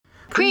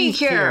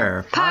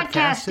Precure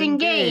Podcast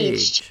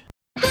Engaged.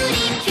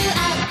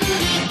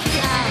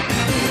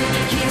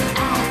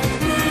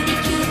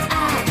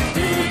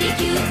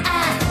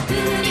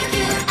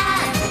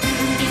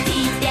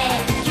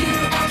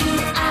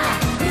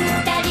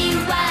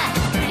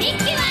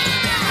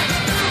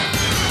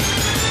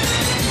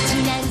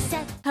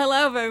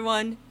 Hello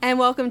everyone, and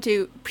welcome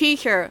to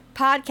Precure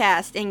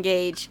Podcast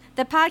Engage,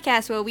 the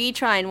podcast where we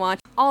try and watch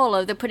all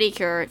of the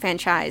Precure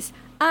franchise.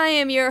 I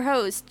am your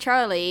host,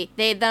 Charlie,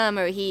 they, them,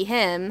 or he,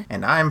 him.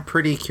 And I'm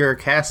Precure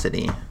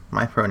Cassidy.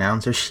 My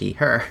pronouns are she,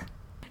 her.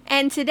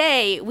 And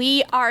today,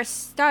 we are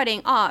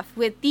starting off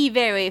with the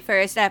very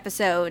first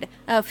episode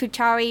of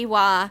Futari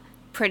wa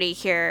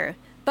Precure.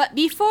 But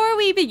before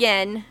we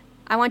begin,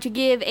 I want to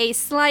give a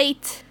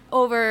slight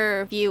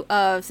overview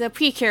of the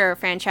Precure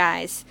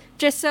franchise.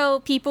 Just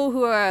so people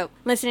who are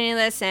listening to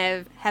this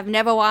and have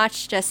never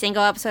watched a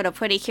single episode of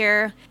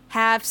Precure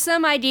have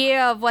some idea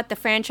of what the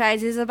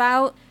franchise is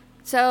about.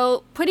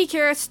 So,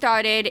 Precure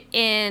started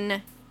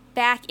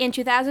back in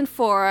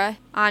 2004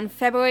 on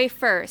February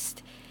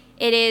 1st.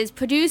 It is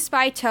produced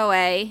by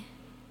Toei.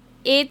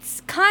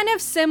 It's kind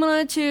of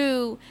similar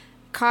to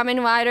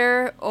Kamen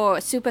Rider or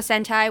Super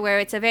Sentai, where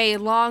it's a very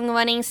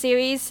long-running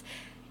series.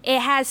 It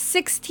has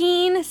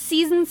 16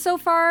 seasons so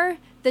far.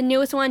 The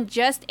newest one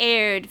just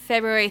aired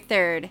February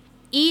 3rd.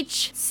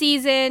 Each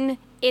season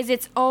is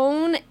its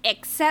own,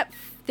 except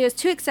there's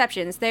two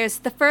exceptions. There's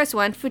the first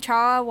one,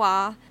 Futari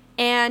wa,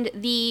 and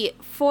the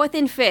fourth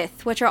and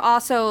fifth, which are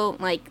also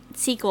like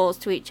sequels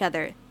to each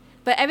other.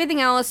 But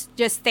everything else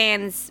just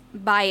stands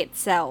by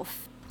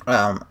itself.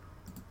 It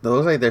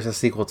looks like there's a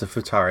sequel to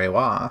Futari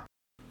wa.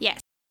 Yes.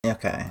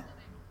 Okay.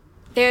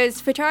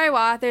 There's Futari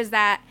wa, there's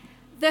that.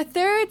 The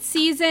third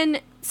season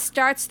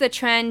starts the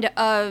trend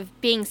of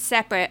being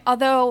separate,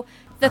 although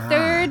the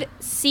third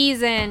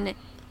season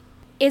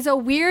is a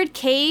weird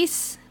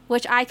case,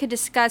 which I could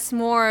discuss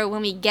more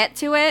when we get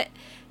to it,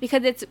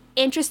 because it's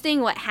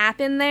interesting what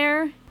happened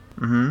there.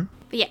 Mm-hmm.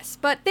 Yes,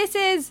 but this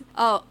is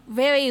a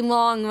very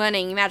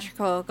long-running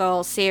Magical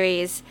Girl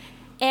series,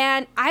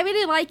 and I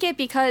really like it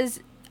because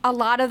a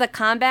lot of the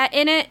combat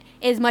in it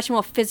is much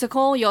more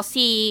physical. You'll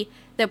see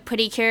the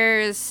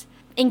Precures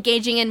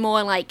engaging in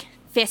more like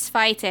fist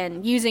fights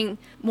and using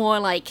more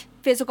like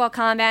physical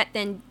combat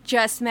than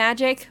just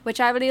magic, which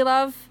I really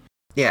love.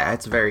 Yeah,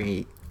 it's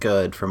very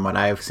good from what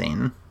I've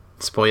seen.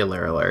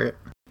 Spoiler alert.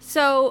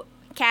 So,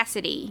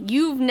 Cassidy,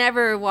 you've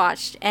never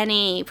watched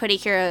any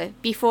Precure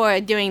before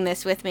doing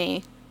this with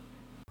me.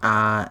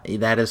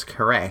 That is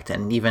correct,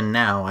 and even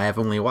now I have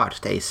only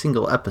watched a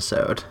single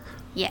episode.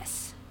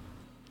 Yes.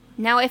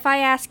 Now, if I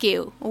ask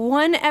you,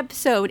 one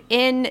episode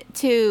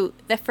into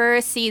the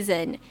first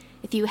season,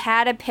 if you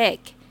had a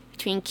pick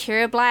between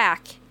Cure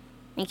Black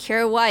and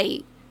Cure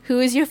White, who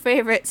is your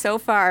favorite so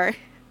far?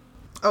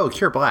 Oh,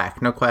 Cure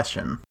Black, no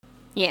question.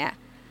 Yeah,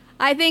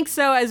 I think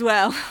so as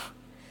well.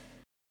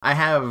 I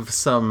have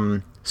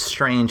some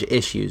strange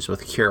issues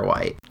with Cure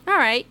White.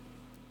 Alright.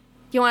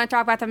 You want to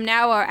talk about them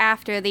now or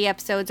after the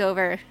episode's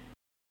over?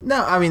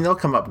 No, I mean, they'll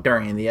come up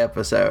during the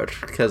episode,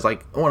 because,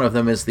 like, one of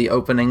them is the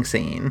opening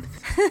scene.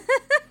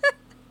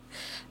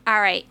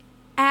 Alright.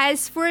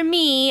 As for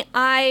me,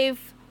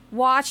 I've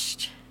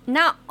watched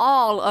not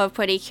all of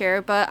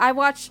Precure, but I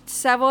watched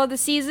several of the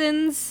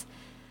seasons.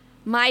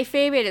 My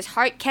favorite is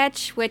Heart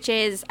Catch, which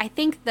is, I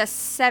think, the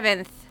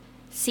 7th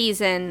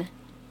season.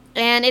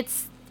 And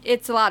it's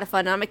a lot of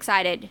fun. I'm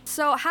excited.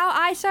 So how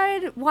I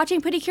started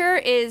watching Precure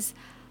is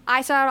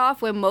I started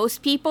off where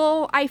most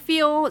people, I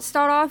feel,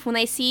 start off when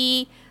they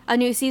see a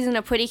new season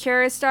of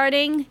Precure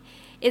starting,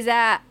 is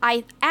that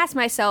I ask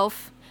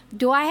myself,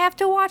 do I have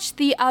to watch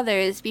the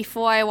others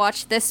before I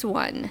watch this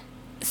one?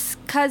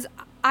 Because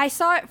I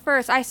saw it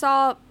first. I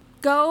saw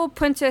Go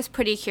Princess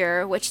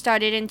Precure, which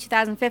started in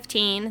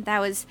 2015. That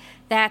was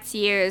that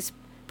year's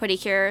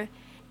Precure.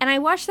 And I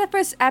watched the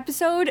first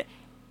episode,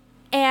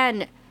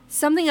 and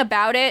something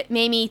about it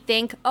made me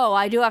think, oh,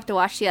 I do have to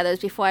watch the others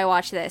before I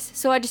watch this.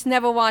 So I just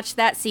never watched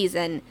that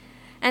season.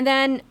 And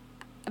then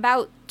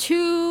about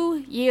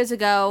 2 years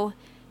ago,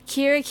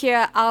 Kira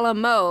Kira a la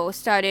Mo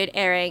started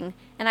airing,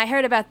 and I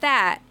heard about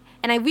that,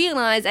 and I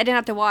realized I didn't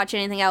have to watch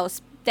anything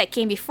else that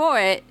came before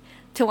it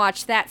to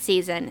watch that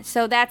season.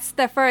 So that's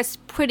the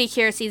first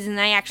Precure season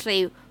I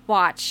actually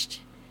watched.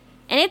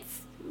 And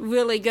it's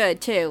really good,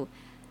 too.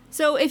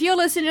 So if you're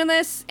listening to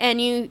this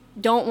and you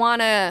don't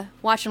want to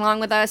watch along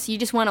with us, you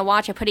just want to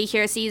watch a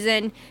Precure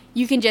season,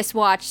 you can just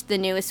watch the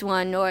newest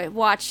one or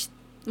watch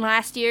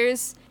last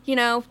year's. You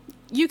know,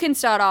 you can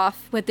start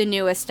off with the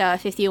newest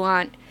stuff if you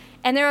want.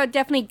 And there are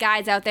definitely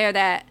guides out there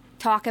that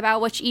talk about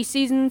what each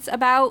season's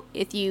about.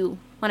 If you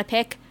want to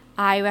pick,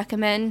 I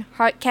recommend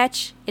Heart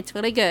Catch. It's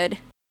really good.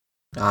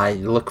 I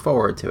look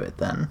forward to it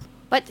then.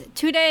 But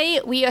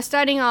today we are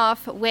starting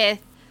off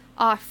with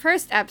our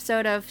first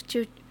episode of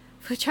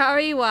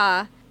Futari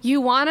wa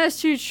You Want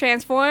Us to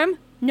Transform?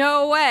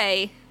 No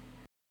way!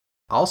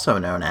 Also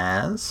known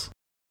as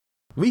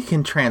We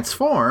Can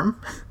Transform.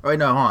 Wait,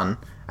 no, hold on.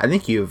 I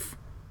think you've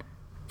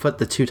put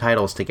the two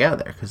titles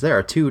together, because there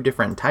are two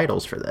different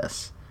titles for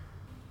this.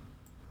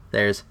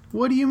 there's,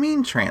 what do you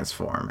mean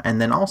transform?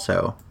 And then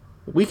also,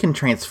 we can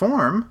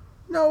transform?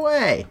 No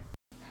way.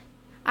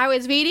 I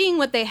was reading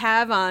what they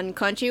have on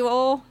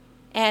Crunchyroll,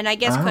 and I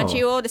guess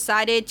Crunchyroll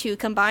decided to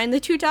combine the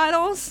two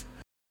titles.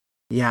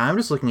 Yeah, I'm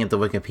just looking at the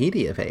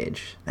Wikipedia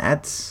page.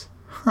 That's,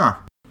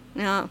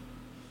 No.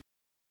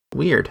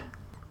 weird.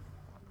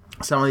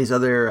 Some of these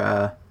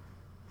other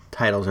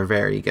titles are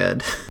very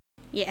good.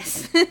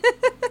 Yes.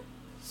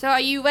 So are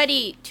you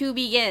ready to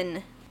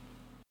begin?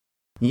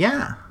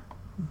 Yeah.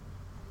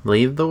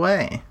 Lead the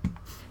way.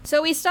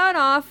 So we start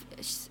off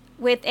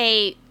with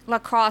a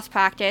lacrosse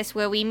practice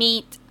where we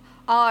meet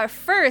our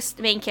first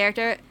main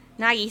character,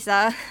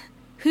 Nagisa,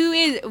 who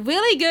is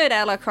really good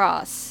at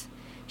lacrosse.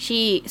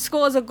 She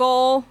scores a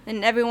goal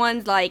and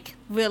everyone's like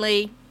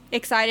really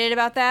excited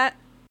about that.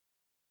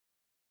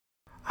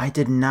 I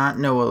did not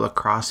know a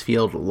lacrosse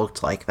field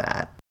looked like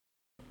that.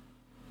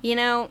 You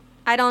know,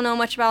 I don't know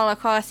much about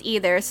lacrosse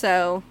either,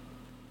 so...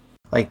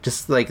 Like,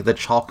 just like the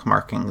chalk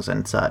markings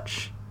and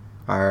such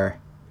are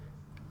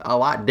a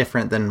lot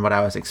different than what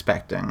I was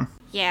expecting.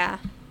 Yeah.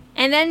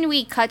 And then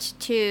we cut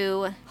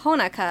to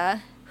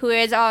Honaka, who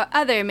is our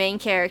other main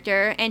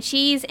character, and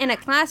she's in a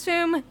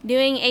classroom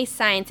doing a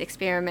science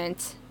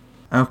experiment.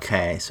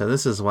 Okay, so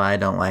this is why I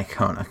don't like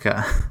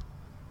Honoka.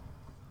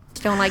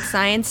 Don't like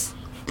science?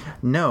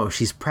 No,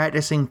 she's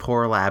practicing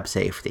poor lab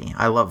safety.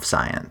 I love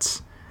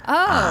science.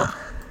 Oh,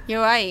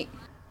 you're right.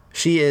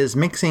 She is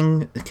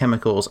mixing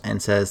chemicals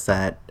and says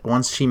that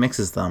once she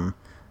mixes them,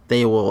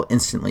 they will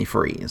instantly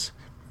freeze,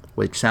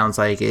 which sounds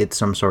like it's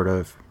some sort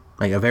of,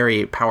 like, a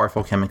very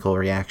powerful chemical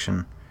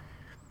reaction.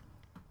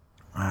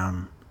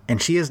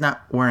 And she is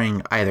not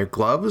wearing either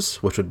gloves,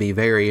 which would be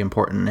very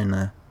important in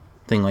a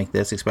thing like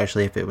this,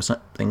 especially if it was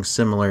something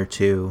similar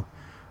to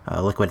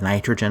liquid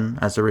nitrogen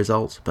as a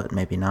result, but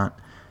maybe not.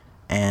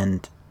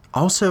 And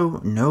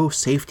also no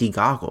safety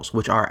goggles,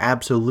 which are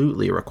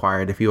absolutely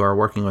required if you are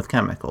working with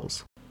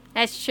chemicals.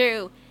 That's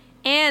true.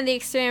 And the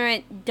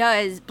experiment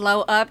does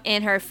blow up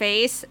in her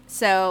face,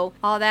 so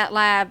all that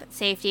lab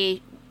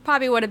safety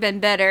probably would have been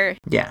better.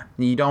 Yeah,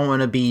 you don't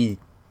want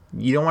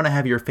to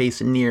have your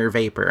face near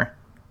vapor.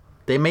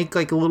 They make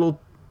like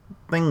little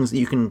things that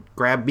you can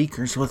grab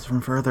beakers with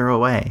from further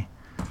away.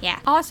 Yeah.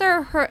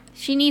 Also,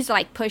 she needs to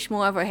like push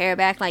more of her hair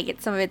back,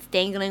 like some of it's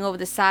dangling over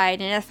the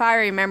side. And if I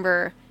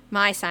remember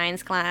my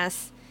science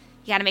class,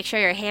 you gotta make sure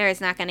your hair is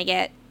not gonna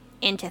get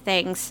into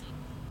things.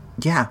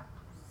 Yeah.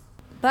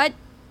 But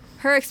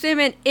her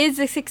experiment is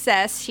a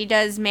success. She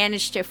does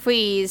manage to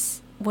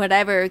freeze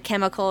whatever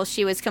chemical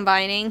she was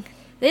combining.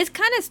 This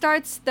kind of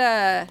starts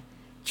the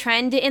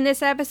trend in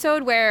this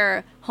episode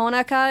where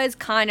Honaka is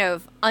kind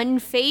of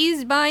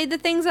unfazed by the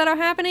things that are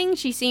happening.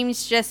 She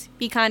seems to just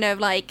be kind of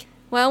like,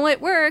 well,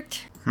 it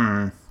worked.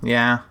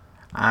 Yeah.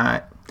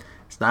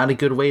 It's not a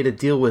good way to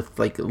deal with,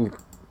 like,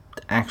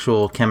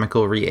 actual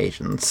chemical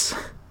reagents.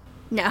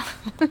 No.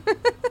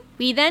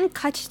 We then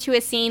cut to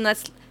a scene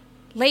that's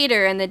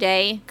later in the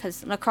day,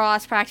 because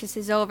lacrosse practice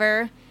is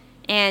over,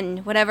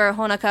 and whatever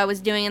Honaka was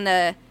doing in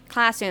the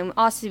classroom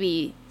also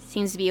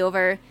seems to be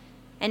over.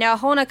 And now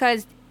Honaka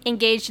is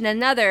engaged in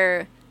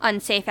another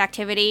unsafe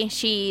activity.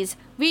 She's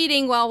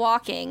reading while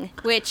walking,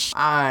 which...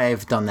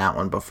 I've done that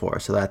one before,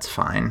 so that's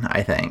fine,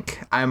 I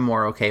think. I'm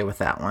more okay with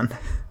that one.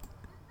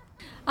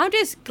 I'm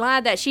just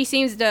glad that she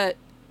seems to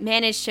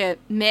manage to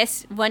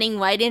miss running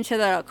right into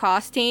the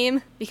lacrosse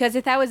team, because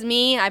if that was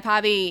me, I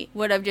probably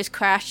would have just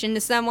crashed into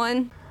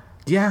someone.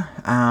 Yeah,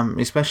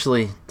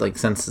 especially, like,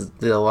 since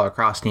the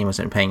lacrosse team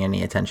wasn't paying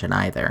any attention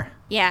either.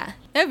 Yeah,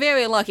 they're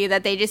very lucky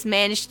that they just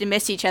managed to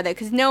miss each other,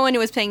 because no one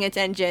was paying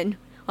attention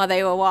while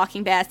they were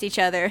walking past each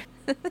other.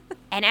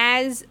 And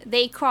as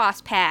they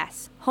cross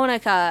paths,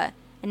 Honaka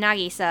and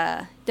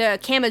Nagisa, the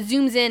camera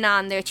zooms in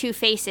on their two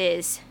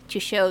faces to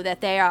show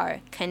that they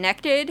are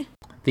connected.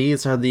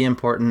 These are the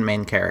important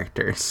main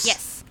characters.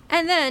 Yes.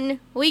 And then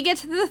we get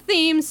to the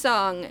theme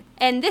song.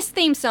 And this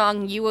theme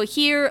song you will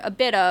hear a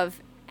bit of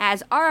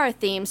as our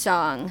theme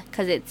song,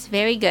 because it's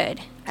very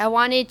good. I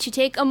wanted to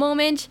take a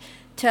moment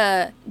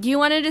to... Do you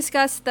want to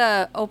discuss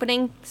the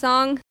opening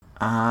song?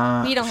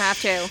 We don't have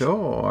to.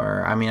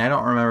 Sure. I mean, I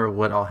don't remember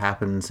what all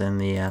happens in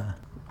the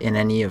in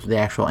any of the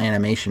actual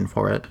animation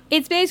for it.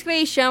 It's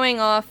basically showing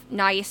off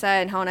Nagisa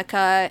and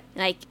Honaka,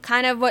 like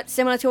kind of what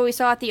similar to what we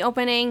saw at the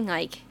opening.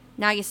 Like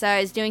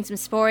Nagisa is doing some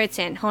sports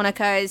and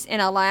Honaka is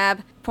in a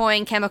lab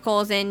pouring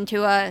chemicals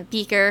into a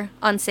beaker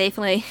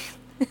unsafely.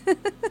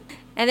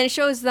 And then it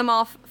shows them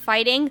off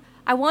fighting.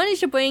 I wanted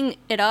to bring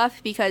it up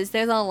because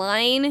there's a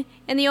line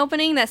in the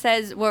opening that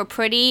says, "We're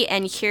pretty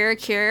and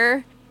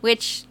cure,"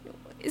 which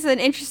is an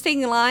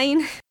interesting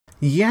line.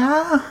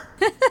 Yeah?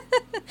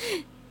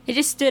 It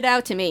just stood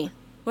out to me.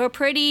 We're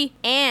pretty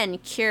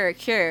and cure.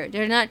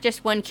 They're not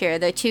just one cure,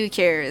 they're two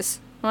cures.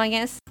 Well, I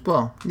guess.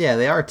 Well, yeah,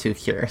 they are two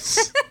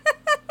cures.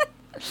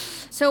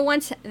 So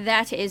once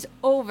that is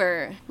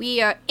over,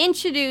 we are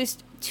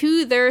introduced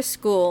to their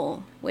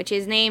school, which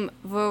is named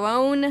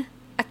Verone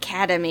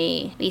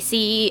Academy. We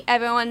see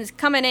everyone's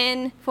coming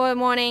in for the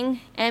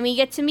morning, and we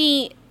get to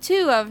meet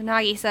two of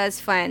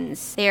Nagisa's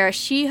friends. They are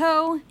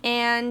Shiho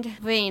and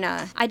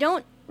Rina. I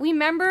don't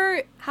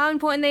remember how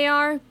important they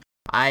are.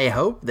 I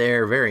hope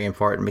they're very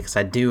important because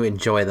I do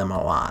enjoy them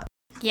a lot.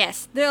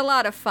 Yes, they're a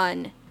lot of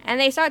fun. And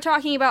they start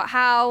talking about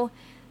how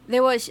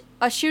there was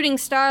a shooting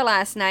star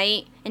last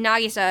night, and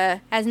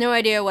Nagisa has no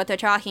idea what they're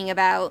talking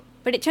about.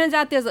 But it turns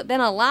out there's been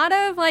a lot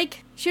of,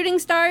 shooting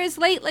stars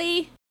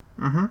lately.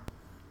 Mm-hmm.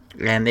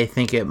 And they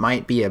think it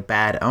might be a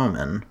bad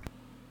omen.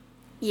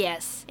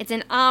 Yes, it's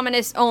an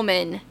ominous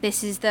omen.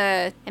 This is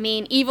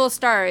evil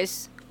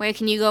stars. Where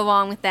can you go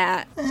wrong with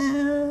that?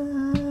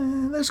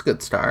 There's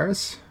good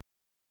stars.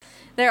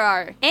 There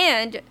are.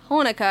 And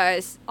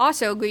Honoka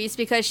also agrees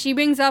because she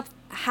brings up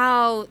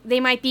how they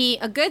might be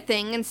a good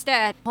thing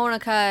instead.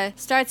 Honoka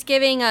starts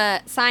giving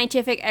a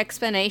scientific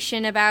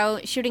explanation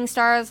about shooting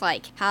stars,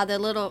 like how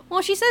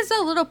she says they're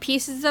little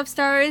pieces of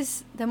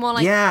stars. They're more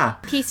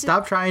like pieces.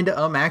 Stop trying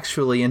to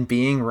actually and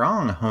being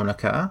wrong,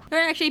 Honoka.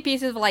 They're actually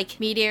pieces of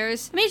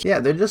meteors.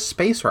 They're just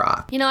space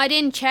rock. I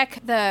didn't check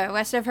the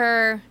rest of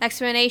her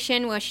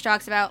explanation where she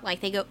talks about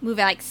they move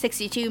at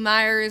 62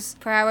 miles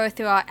per hour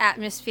through our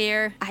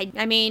atmosphere.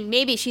 I mean,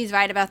 maybe she's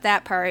right about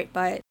that part,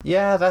 but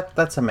yeah,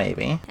 that's a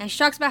maybe. And she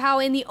talks about how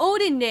in the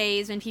olden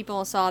days when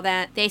people saw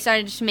that, they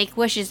started to make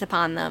wishes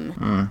upon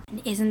them.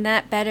 And isn't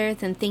that better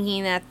than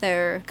thinking that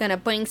they're gonna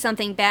bring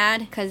something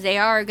bad? Because they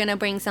are gonna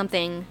bring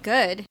something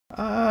good.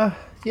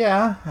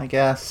 Yeah, I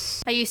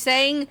guess. Are you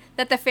saying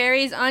that the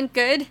fairies aren't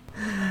good?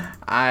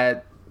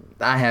 I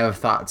have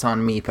thoughts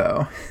on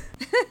Meepo.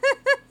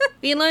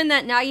 We learned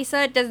that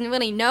Nagisa doesn't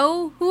really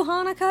know who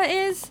Honoka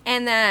is,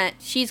 and that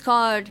she's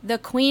called the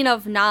Queen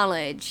of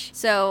Knowledge.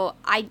 So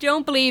I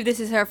don't believe this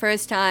is her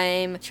first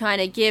time trying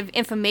to give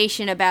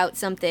information about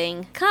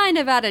something kind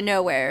of out of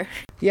nowhere.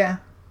 Yeah,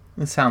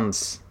 it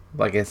sounds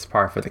like it's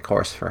par for the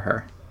course for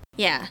her.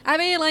 Yeah, I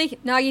really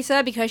like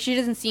Nagisa because she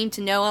doesn't seem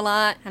to know a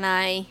lot, and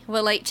I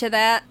relate to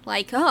that.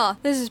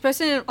 There's this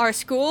person in our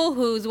school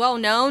who's well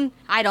known.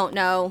 I don't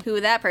know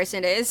who that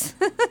person is.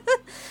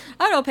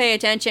 I don't pay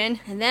attention.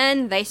 And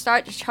then they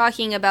start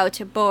talking about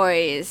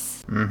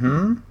boys.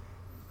 Mm-hmm.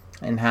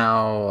 And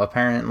how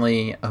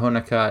apparently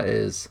Honoka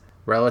is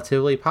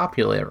relatively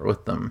popular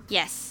with them.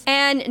 Yes.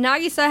 And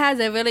Nagisa has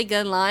a really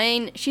good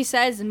line. She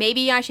says,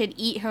 maybe I should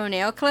eat her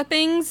nail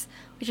clippings,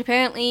 which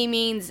apparently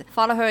means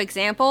follow her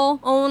example,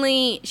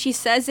 only she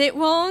says it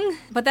wrong.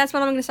 But that's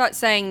what I'm going to start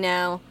saying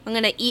now. I'm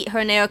going to eat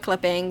her nail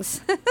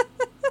clippings.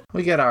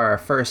 We get our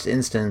first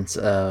instance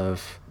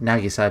of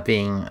Nagisa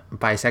being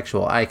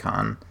bisexual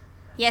icon.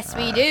 Yes,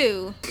 we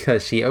do.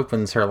 Because she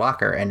opens her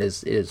locker and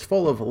it is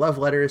full of love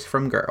letters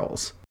from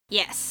girls.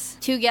 Yes.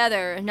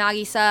 Together,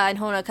 Nagisa and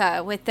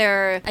Honoka, with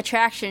their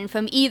attraction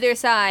from either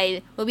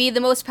side, will be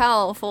the most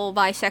powerful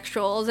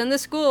bisexuals in the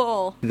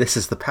school. This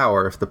is the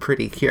power of the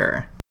Pretty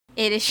Cure.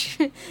 It is.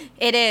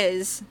 It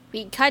is.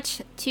 We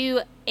cut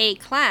to a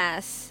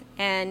class,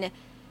 and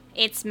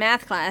it's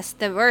math class,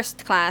 the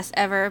worst class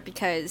ever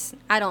because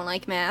I don't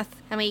like math.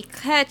 And we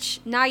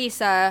catch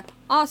Nagisa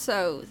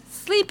also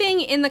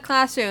sleeping in the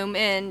classroom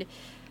and,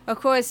 of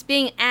course,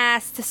 being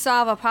asked to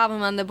solve a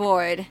problem on the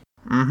board.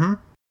 Mm-hmm.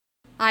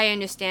 I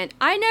understand.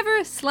 I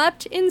never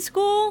slept in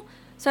school,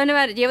 so I never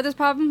had to deal with this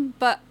problem,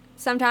 but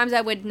sometimes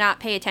I would not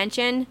pay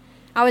attention.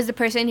 I was the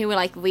person who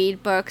would,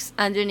 read books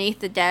underneath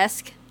the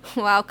desk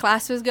while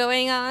class was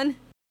going on.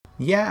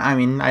 Yeah, I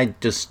mean, I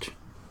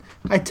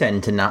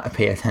tend to not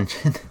pay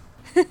attention.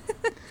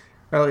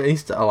 Or at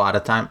least a lot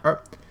of time.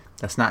 Or,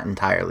 that's not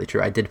entirely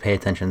true. I did pay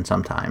attention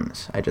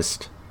sometimes. I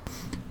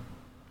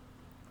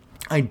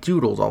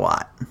doodled a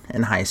lot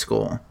in high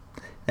school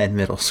and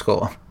middle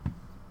school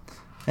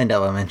and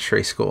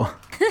elementary school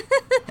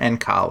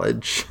and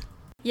college.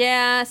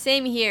 Yeah,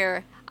 same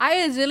here.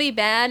 I was really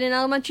bad in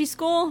elementary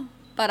school,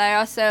 but I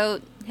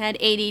also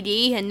had ADD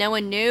and no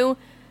one knew,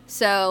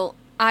 so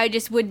I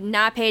just would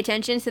not pay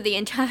attention to the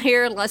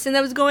entire lesson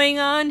that was going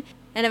on,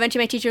 and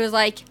eventually my teacher was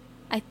like,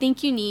 I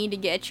think you need to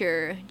get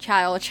your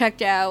child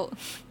checked out.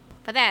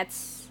 But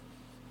that's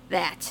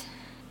that.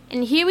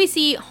 And here we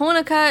see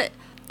Honoka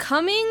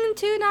coming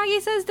to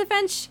Nagisa's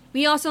defense.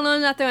 We also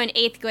learned that they're in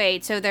 8th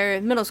grade, so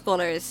they're middle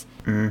schoolers.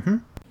 Mm-hmm.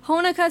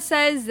 Honoka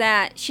says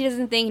that she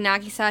doesn't think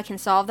Nagisa can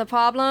solve the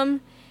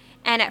problem,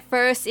 and at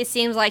first it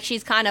seems like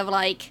she's kind of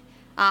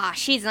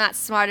she's not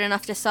smart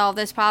enough to solve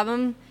this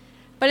problem.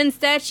 But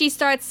instead she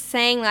starts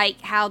saying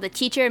how the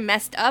teacher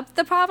messed up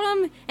the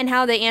problem and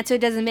how the answer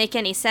doesn't make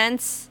any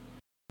sense.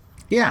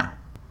 Yeah.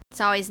 It's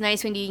always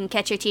nice when you can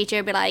catch your teacher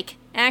and be like,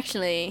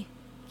 actually,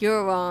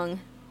 you're wrong.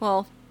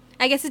 Well,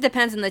 I guess it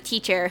depends on the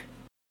teacher.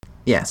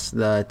 Yes,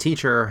 the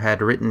teacher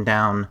had written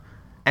down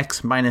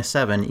x minus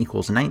 7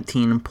 equals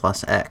 19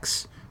 plus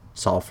x.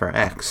 Solve for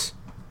x.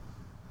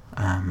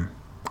 And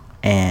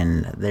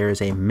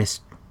there's a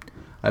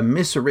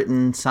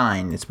miswritten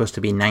sign. It's supposed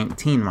to be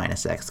 19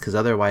 minus x, because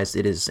otherwise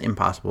it is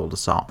impossible to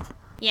solve.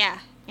 Yeah,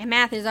 and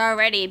math is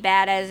already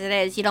bad as it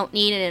is. You don't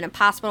need an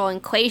impossible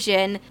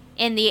equation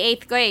in the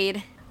 8th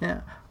grade.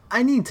 Yeah,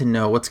 I need to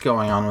know what's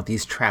going on with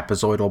these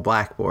trapezoidal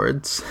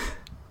blackboards.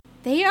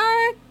 They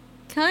are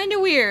kind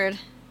of weird.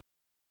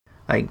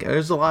 Like,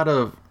 there's a lot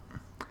of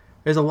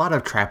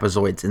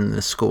trapezoids in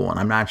this school, and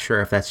I'm not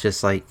sure if that's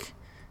just like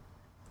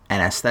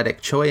an aesthetic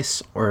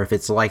choice or if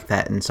it's like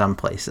that in some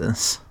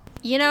places.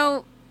 You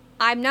know,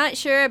 I'm not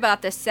sure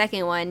about the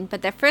second one,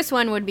 but the first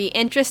one would be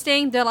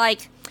interesting. They're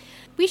like,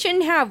 we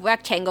shouldn't have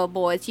rectangle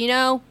boards, you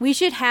know? We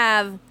should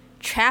have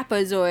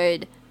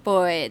trapezoid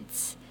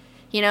boards,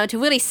 you know, to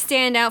really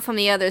stand out from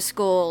the other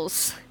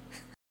schools.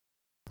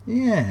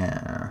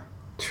 Yeah,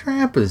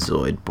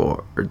 trapezoid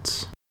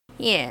boards.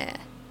 Yeah,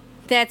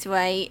 that's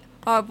right.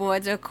 Our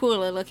boards are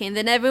cooler looking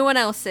than everyone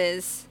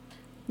else's.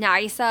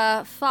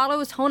 Nagisa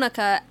follows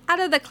Honoka out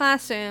of the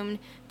classroom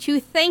to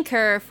thank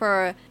her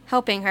for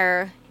helping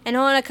her, and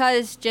Honoka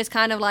is just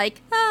kind of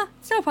like,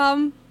 it's no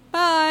problem,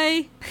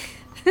 bye.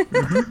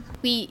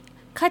 We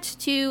cut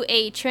to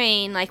a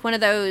train, like one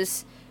of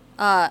those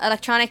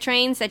electronic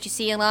trains that you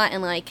see a lot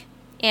in like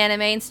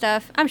anime and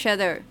stuff. I'm sure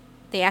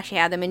they actually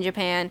have them in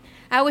Japan.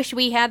 I wish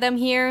we had them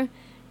here,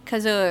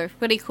 because they're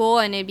really cool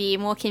and it'd be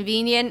more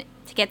convenient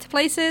to get to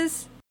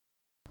places.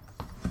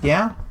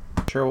 Yeah,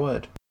 sure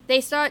would.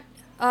 They start,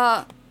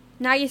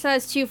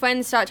 Nagisa's two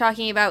friends start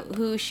talking about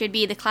who should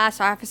be the class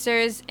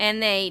officers,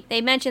 and they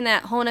mention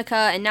that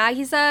Honoka and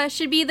Nagisa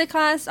should be the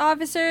class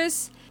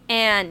officers,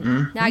 and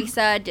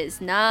Nagisa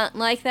does not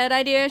like that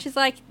idea. She's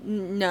like,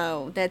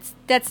 no,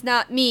 that's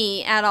not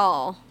me at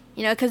all.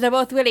 You know, because they're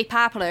both really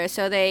popular,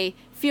 so they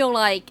feel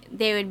like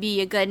they would be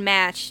a good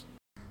match.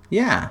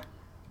 Yeah.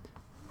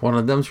 One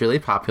of them's really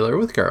popular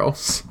with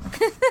girls.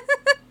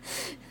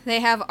 They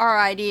have our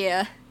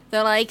idea.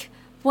 They're like,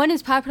 one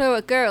is popular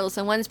with girls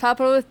and one's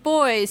popular with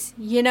boys.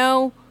 You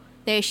know,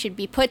 they should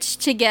be put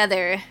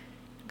together.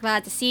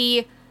 Glad to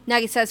see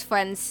Nagisa's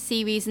friends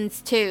see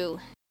reasons too.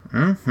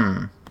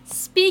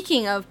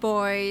 Speaking of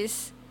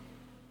boys,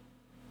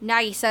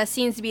 Nagisa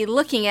seems to be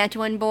looking at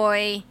one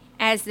boy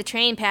as the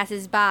train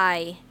passes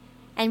by.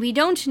 And we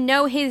don't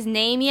know his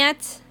name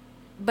yet,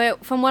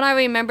 but from what I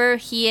remember,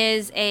 he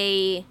is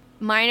a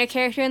minor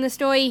character in the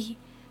story,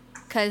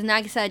 because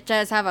Nagisa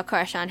does have a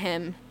crush on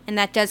him, and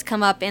that does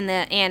come up in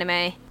the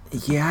anime.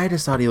 Yeah, I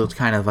just thought he was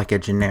kind of like a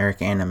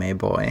generic anime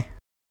boy.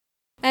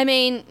 I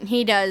mean,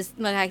 he does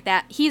look like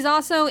that. He's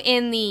also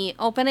in the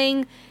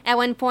opening. At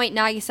one point,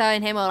 Nagisa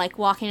and him are like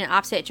walking in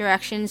opposite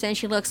directions, and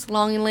she looks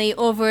longingly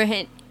over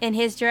in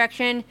his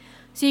direction,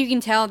 so you can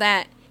tell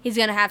that he's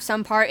gonna have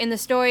some part in the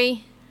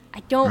story. I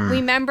don't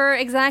remember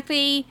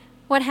exactly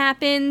what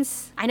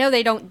happens. I know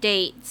they don't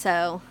date,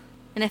 so...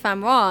 And if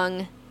I'm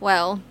wrong,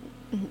 well,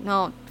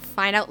 I'll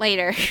find out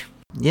later.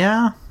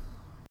 Yeah?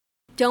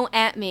 Don't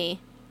at me.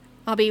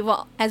 I'll be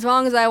as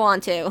wrong as I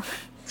want to.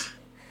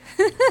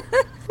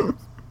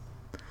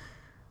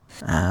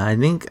 I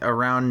think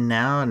around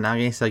now,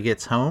 Nagisa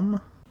gets home.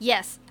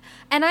 Yes.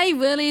 And I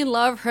really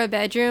love her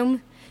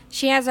bedroom.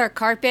 She has her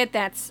carpet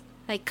that's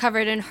like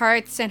covered in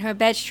hearts, and her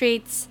bed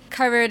sheets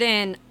covered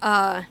in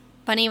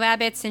bunny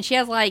rabbits, and she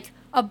has like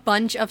a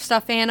bunch of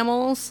stuffed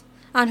animals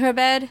on her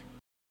bed.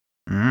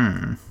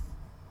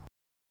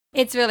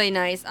 It's really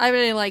nice. I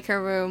really like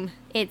her room.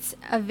 It's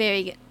a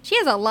very good... She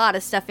has a lot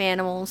of stuffed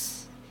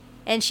animals.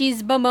 And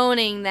she's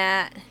bemoaning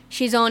that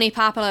she's only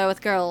popular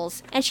with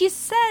girls. And she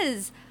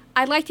says,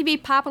 I'd like to be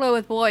popular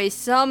with boys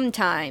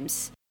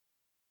sometimes.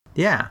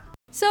 Yeah.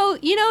 So,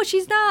 you know,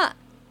 she's not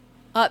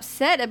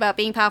upset about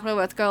being popular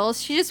with girls.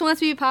 She just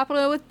wants to be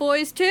popular with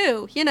boys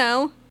too, you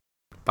know.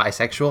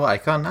 Bisexual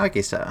icon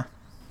Nagisa.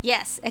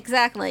 Yes,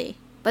 exactly.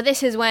 But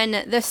this is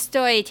when the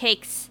story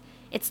takes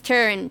its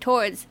turn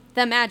towards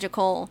the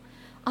magical.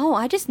 Oh,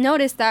 I just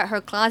noticed that her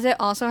closet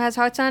also has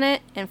hearts on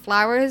it and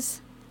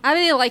flowers. I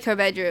really like her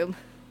bedroom.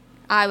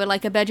 I would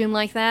like a bedroom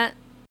like that.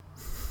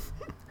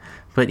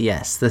 But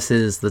yes, this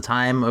is the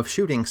time of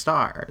shooting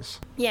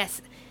stars.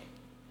 Yes.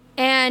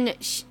 And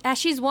as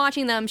she's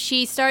watching them,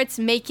 she starts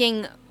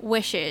making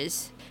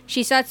wishes.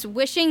 She starts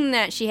wishing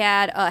that she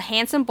had a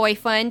handsome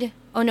boyfriend.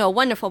 Oh no, a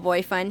wonderful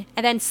boyfriend.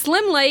 And then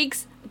slim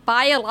legs,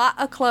 buy a lot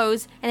of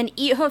clothes, and then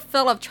eat her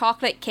fill of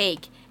chocolate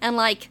cake. And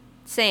like,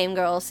 same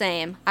girl,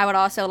 same. I would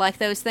also like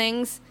those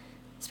things.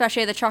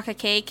 Especially the chocolate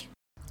cake.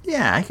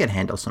 Yeah, I could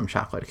handle some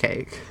chocolate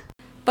cake.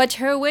 But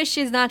her wish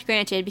is not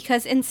granted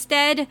because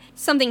instead,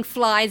 something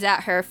flies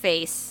at her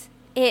face.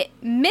 It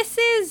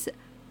misses,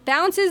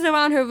 bounces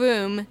around her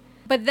room,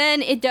 but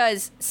then it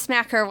does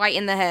smack her right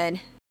in the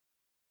head.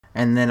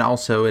 And then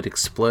also it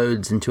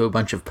explodes into a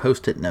bunch of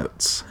Post-it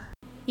notes.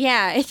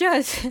 Yeah, it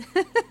does.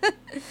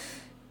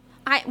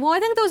 I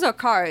think those are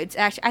cards,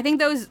 actually. I think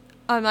those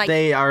are like...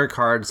 They are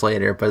cards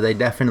later, but they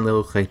definitely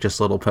look like just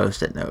little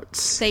Post-it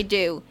notes. They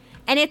do.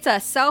 And it's a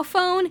cell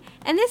phone,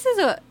 and this is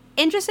a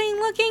interesting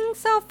looking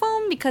cell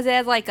phone because it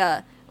has like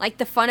a... Like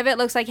the front of it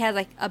looks like it has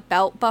like a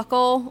belt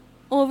buckle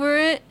over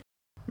it.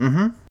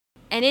 Mm-hmm.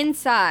 And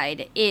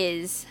inside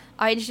is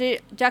our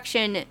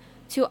introduction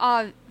to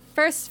our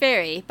first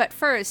fairy. But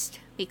first,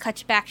 we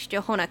cut back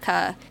to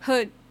Honoka,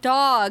 her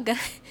dog.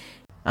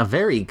 A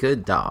very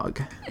good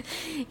dog.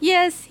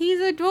 Yes, he's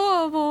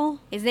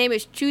adorable. His name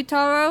is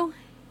Chutaro,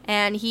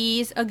 and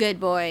he's a good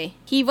boy.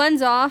 He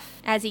runs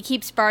off as he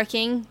keeps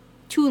barking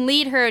to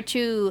lead her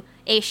to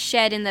a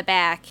shed in the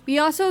back. We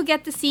also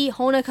get to see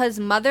Honeka's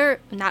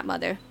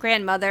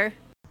grandmother.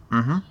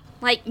 Mm-hmm.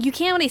 Like, you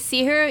can't really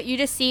see her, you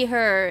just see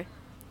her,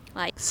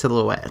 like...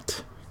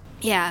 silhouette.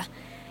 Yeah.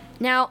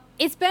 Now,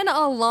 it's been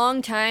a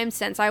long time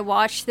since I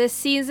watched this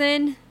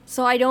season,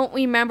 so I don't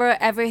remember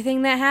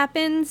everything that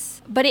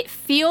happens, but it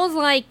feels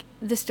like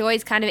the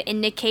story's kind of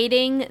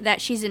indicating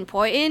that she's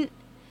important,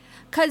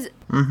 because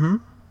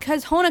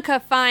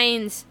Honeka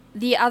finds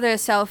the other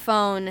cell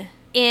phone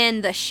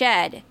in the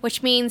shed,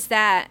 which means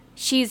that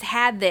she's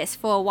had this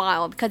for a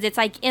while, because it's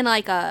like in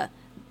like a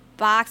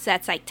box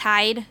that's like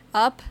tied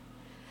up.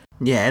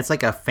 Yeah, it's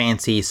like a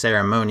fancy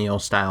ceremonial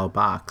style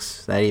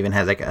box that even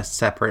has like a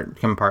separate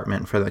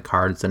compartment for the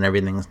cards and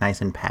everything's nice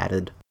and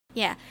padded.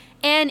 Yeah,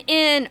 and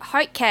in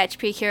Heartcatch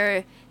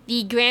Precure,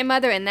 the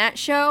grandmother in that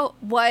show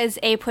was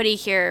a Pretty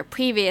Cure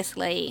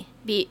previously,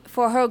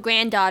 before her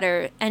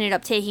granddaughter ended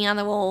up taking on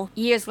the role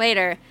years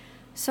later.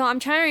 So I'm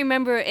trying to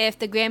remember if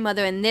the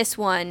grandmother in this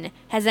one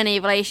has any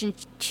relation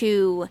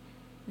to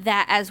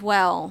that as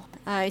well.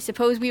 I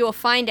suppose we will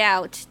find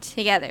out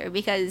together,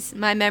 because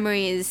my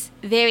memory is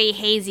very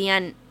hazy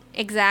on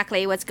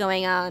exactly what's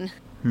going on.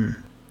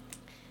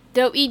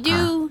 Though we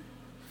do...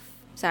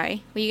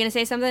 Sorry, were you going to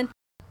say something?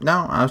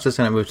 No, I was just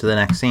going to move to the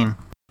next scene.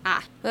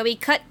 Well, we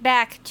cut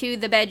back to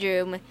the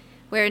bedroom,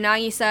 where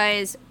Nagisa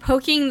is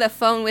poking the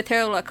phone with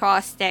her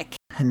lacrosse stick.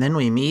 And then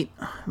we meet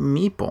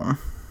Meeple.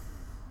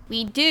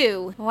 We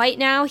do. Right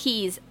now,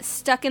 he's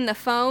stuck in the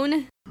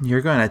phone.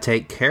 You're going to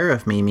take care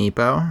of me,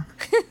 Meepo.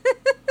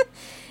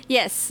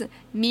 Yes,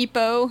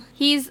 Meepo.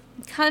 He's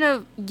kind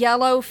of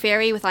yellow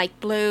fairy with like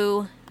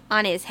blue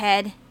on his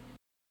head.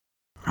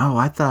 Oh,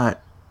 I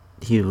thought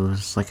he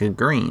was like a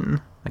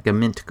green, like a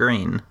mint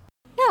green.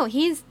 No,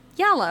 he's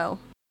yellow.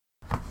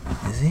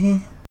 Is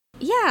he?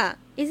 Yeah,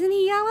 isn't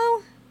he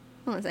yellow?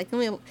 Hold on a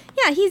second.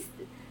 Yeah,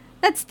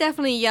 that's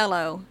definitely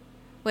yellow,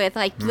 with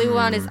like blue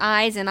on his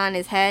eyes and on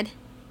his head.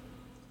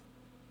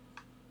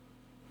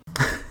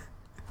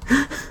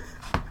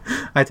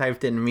 I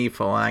typed in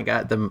Meeple and I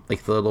got the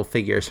little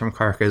figures from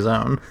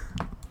Carcassonne.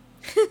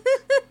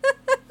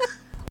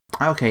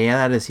 Okay, yeah,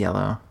 that is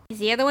yellow. Is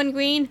the other one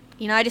green?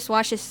 You know, I just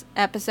watched this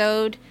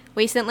episode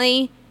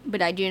recently,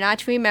 but I do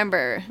not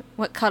remember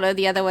what color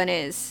the other one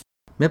is.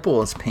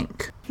 Meeple is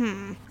pink.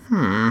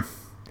 Oh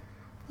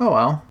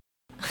well.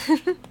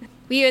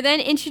 We are then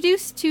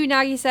introduced to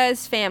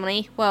Nagisa's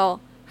family. Well,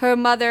 her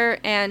mother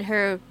and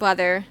her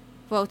brother,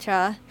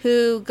 Vota,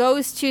 who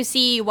goes to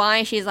see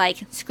why she's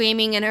like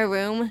screaming in her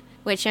room.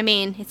 Which, I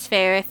mean, it's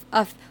fair. If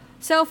a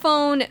cell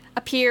phone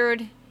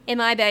appeared in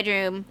my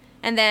bedroom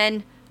and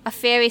then a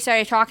fairy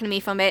started talking to me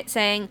from it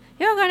saying,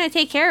 "You're gonna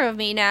take care of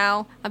me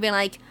now," I'd be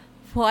like,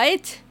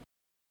 "What?"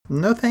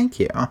 No, thank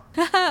you.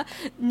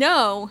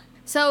 No.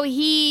 So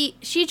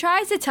she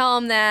tries to tell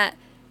him that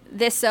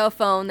this cell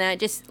phone that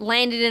just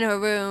landed in her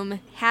room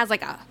has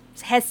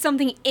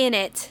something in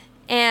it.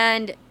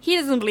 And he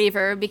doesn't believe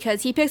her,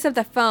 because he picks up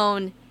the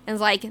phone and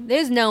is like,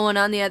 there's no one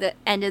on the other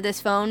end of this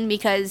phone,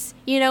 because,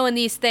 you know, in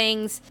these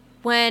things,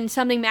 when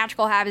something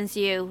magical happens to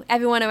you,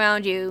 everyone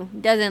around you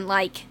doesn't,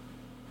 like,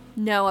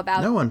 know about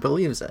it. No one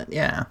believes it,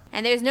 yeah.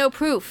 And there's no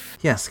proof.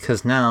 Yes,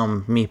 because now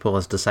Meeple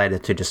has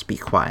decided to just be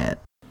quiet.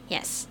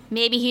 Yes.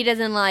 Maybe he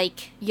doesn't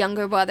like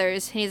younger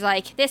brothers. He's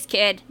like, this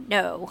kid,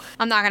 no.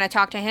 I'm not going to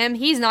talk to him.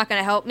 He's not going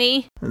to help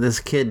me.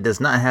 This kid does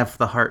not have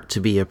the heart to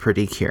be a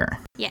Pretty Cure.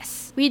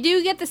 Yes. We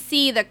do get to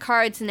see the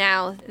cards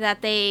now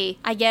that they,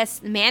 I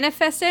guess,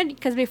 manifested.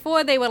 Because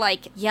before they were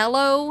like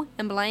yellow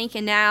and blank,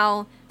 and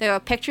now there are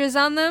pictures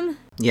on them.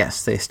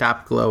 Yes, they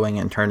stop glowing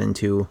and turn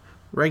into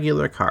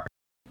regular cards.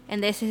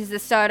 And this is the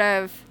start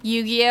of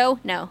Yu-Gi-Oh!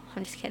 No,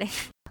 I'm just kidding.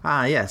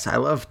 Ah, yes, I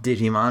love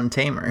Digimon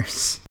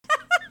Tamers.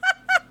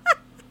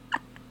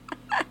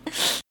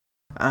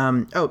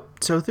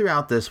 So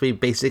throughout this, we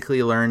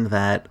basically learned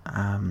that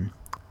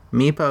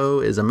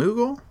Meepo is a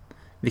Moogle,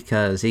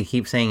 because he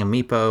keeps saying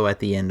Meepo at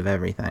the end of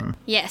everything.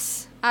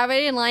 Yes. I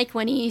really like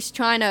when he's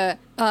trying to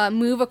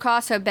move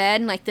across her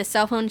bed, and like the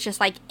cell phone's just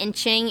like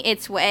inching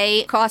its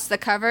way across the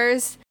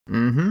covers.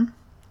 Mm-hmm.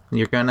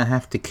 You're gonna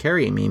have to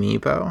carry me,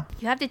 Meepo.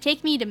 You have to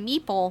take me to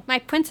Meeple, my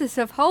princess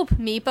of hope,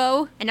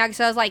 Meepo. And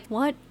Nagisa's like,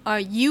 what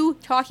are you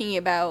talking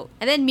about?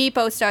 And then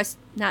Meepo starts,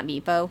 not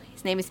Meepo,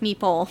 his name is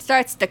Meeple,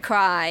 starts to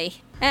cry.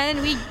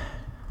 And we...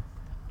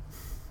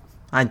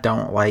 I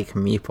don't like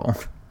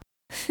Meeple.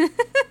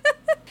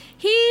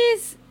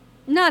 He's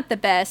not the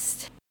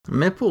best.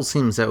 Meeple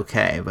seems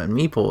okay, but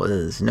Meeple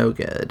is no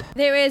good.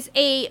 There is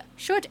a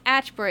short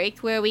ad break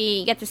where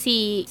we get to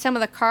see some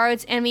of the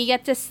cards, and we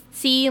get to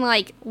see,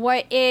 like,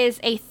 what is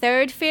a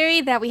third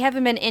fairy that we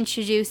haven't been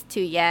introduced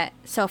to yet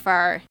so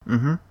far.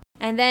 Mm-hmm.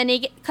 And then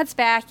it cuts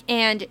back,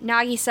 and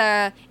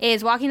Nagisa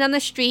is walking down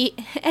the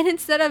street, and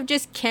instead of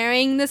just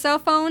carrying the cell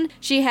phone,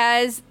 she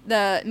has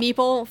the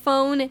Meeple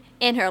phone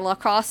in her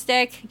lacrosse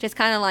stick, just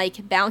kind of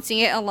like bouncing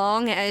it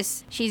along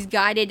as she's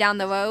guided down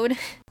the road.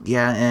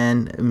 Yeah,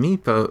 and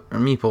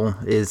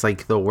Meeple is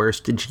like the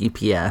worst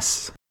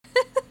GPS.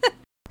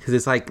 Because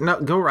it's like, no,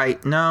 go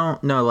right. No,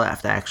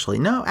 left, actually.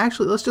 No,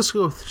 actually, let's just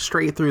go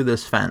straight through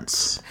this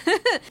fence.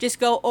 Just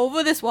go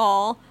over this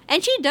wall.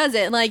 And she does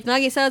it. Like,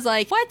 Nagisa's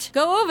like, what?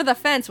 Go over the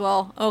fence.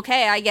 Well,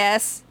 okay, I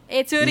guess.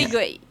 It's really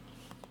great.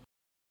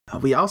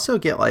 We also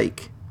get,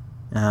 like,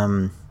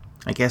 I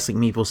guess, like,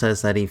 Meeple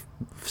says that he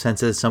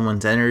senses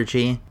someone's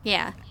energy.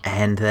 Yeah.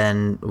 And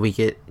then we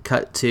get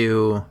cut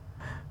to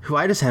who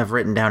I just have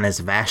written down as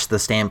Vash the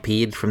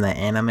Stampede from the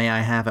anime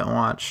I haven't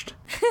watched.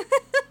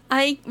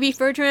 I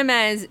refer to him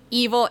as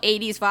evil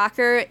 80s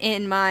rocker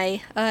in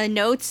my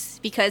notes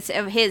because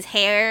of his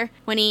hair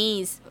when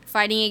he's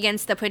fighting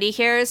against the Pretty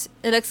Cures.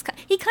 It looks,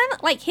 he kind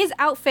of, like, his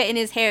outfit and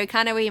his hair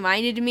kind of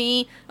reminded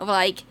me of,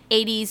 like,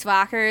 80s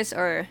rockers,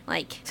 or,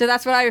 like, so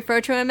that's what I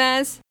refer to him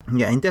as.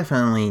 Yeah, he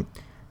definitely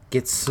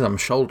gets some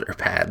shoulder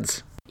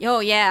pads. Oh,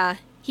 yeah.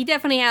 He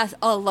definitely has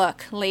a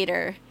look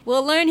later.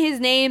 We'll learn his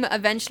name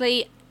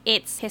eventually.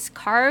 It's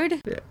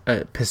Picard.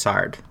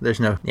 Pissard. There's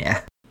no,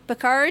 yeah.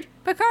 Picard,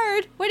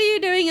 what are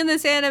you doing in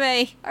this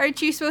anime?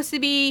 Aren't you supposed to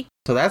be...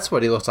 So that's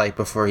what he looks like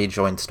before he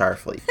joined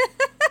Starfleet.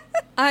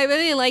 I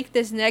really like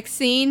this next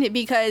scene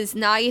because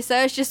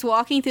Nagisa is just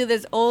walking through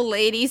this old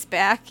lady's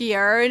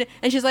backyard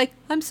and she's like,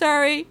 I'm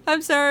sorry.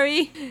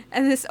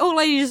 And this old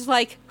lady's just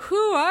like, who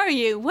are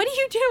you? What are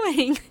you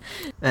doing?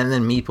 And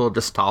then Meeple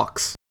just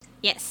talks.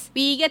 Yes.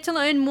 We get to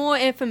learn more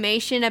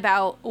information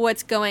about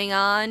what's going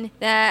on,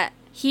 that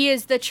he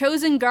is the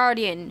chosen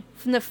guardian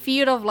from the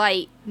Field of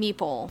Light,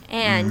 Meeple.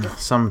 And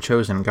some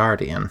chosen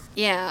guardian.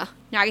 Yeah.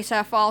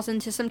 Nagisa falls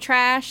into some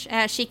trash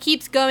as she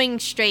keeps going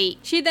straight.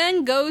 She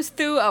then goes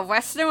through a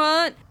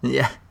restaurant.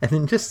 Yeah, and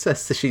then just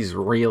says that she's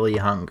really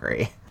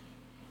hungry.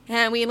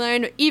 And we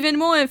learn even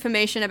more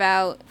information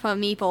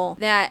from Meeple,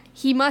 that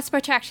he must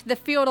protect the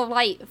Field of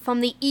Light from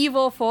the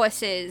evil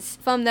forces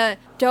from the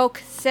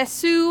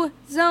Dokusetsu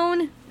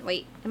zone.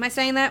 Wait, am I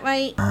saying that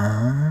right?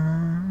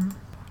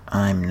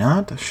 I'm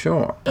not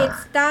sure.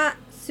 It's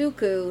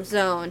Datsuku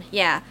zone,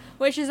 yeah.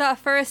 Which is our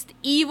first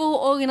evil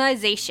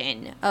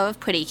organization of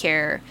Pretty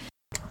Cure.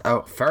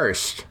 Oh,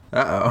 first?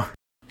 Uh-oh.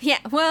 Yeah,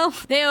 well,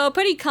 they're a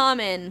pretty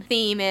common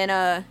theme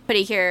in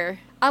Pretty Cure.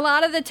 A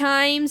lot of the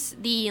times,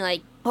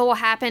 what will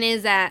happen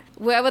is that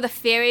wherever the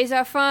fairies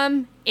are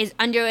from is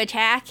under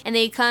attack, and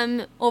they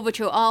come over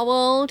to our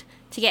world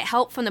to get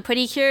help from the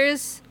Pretty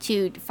Cures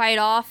to fight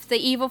off the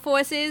evil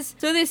forces.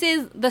 So this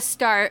is the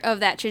start of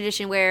that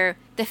tradition where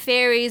the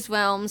fairies'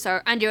 realms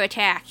are under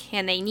attack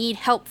and they need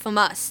help from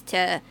us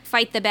to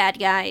fight the bad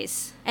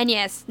guys. And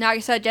yes,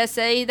 Nagisa does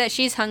say that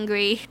she's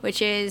hungry,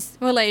 which is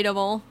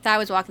relatable. If I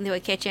was walking through a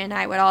kitchen,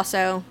 I would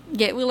also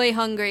get really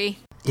hungry.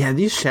 Yeah,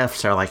 these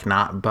chefs are, like,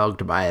 not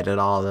bugged by it at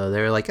all, though.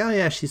 They're like, oh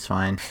yeah, she's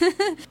fine.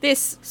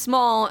 This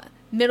small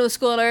middle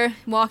schooler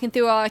walking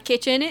through our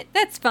kitchen,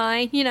 that's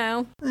fine, you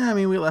know. I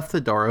mean, we left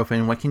the door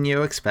open. What can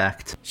you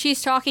expect?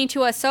 She's talking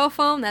to a cell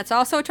phone that's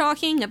also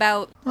talking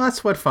about... Well,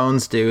 that's what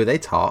phones do. They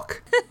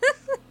talk.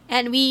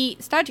 And we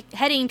start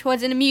heading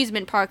towards an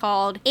amusement park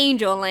called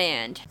Angel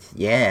Land.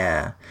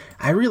 Yeah.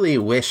 I really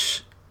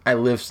wish I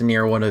lived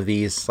near one of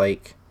these,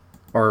 like,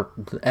 or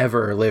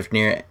ever lived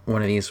near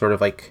one of these sort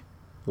of, like,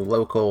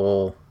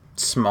 local,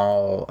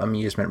 small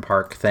amusement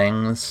park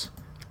things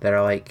that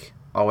are, like,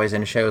 always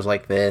in shows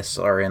like this,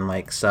 or in,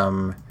 like,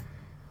 some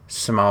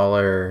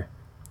smaller,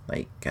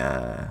 like,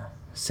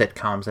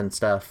 sitcoms and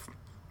stuff,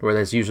 where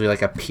there's usually,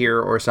 like, a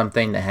pier or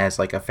something that has,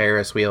 like, a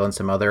Ferris wheel and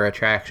some other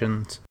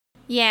attractions.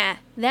 Yeah,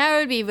 that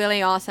would be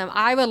really awesome.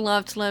 I would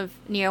love to live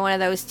near one of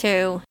those,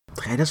 too.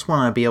 I just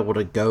want to be able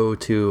to go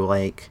to,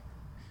 like,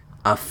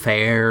 a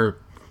fair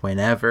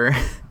whenever.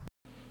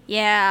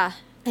 Yeah.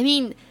 I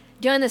mean,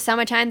 during the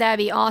summertime, that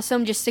would be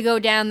awesome, just to go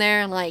down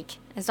there, like,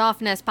 as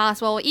often as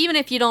possible, even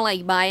if you don't,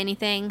 like, buy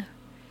anything.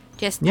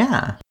 Just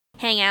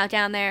hang out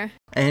down there.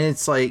 And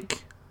it's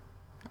like,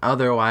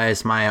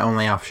 otherwise my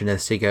only option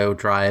is to go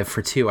drive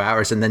for 2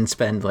 hours and then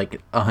spend like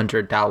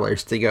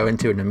 $100 to go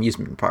into an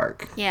amusement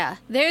park. Yeah.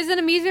 There's an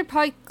amusement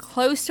park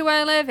close to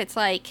where I live. It's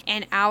like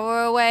an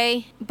hour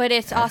away, but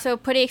it's also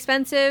pretty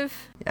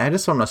expensive. I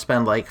just want to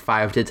spend like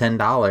 $5 to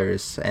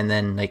 $10 and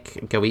then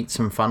like go eat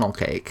some funnel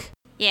cake.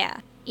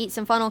 Yeah. Eat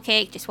some funnel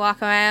cake, just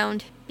walk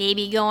around,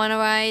 maybe go on a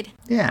ride.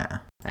 Yeah.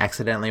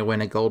 Accidentally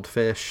win a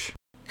goldfish.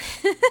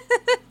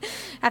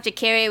 Have to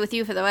carry it with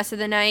you for the rest of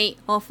the night.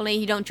 Hopefully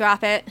you don't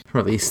drop it.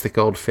 Release the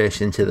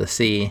goldfish into the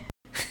sea.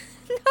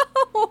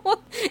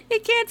 No!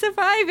 It can't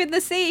survive in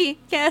the sea,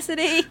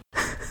 Cassidy.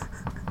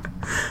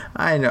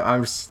 I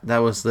know, that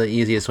was the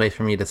easiest way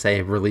for me to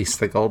say release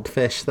the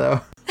goldfish,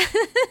 though.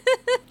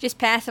 Just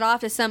pass it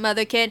off to some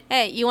other kid.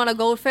 Hey, you want a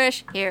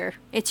goldfish? Here,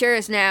 it's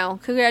yours now.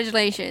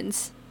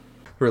 Congratulations.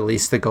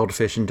 Release the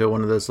goldfish into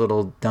one of those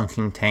little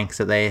dunking tanks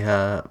that they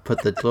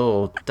put the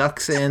little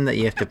ducks in that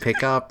you have to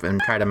pick up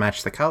and try to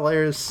match the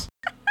colors.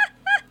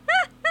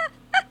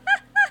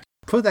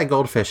 Put that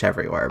goldfish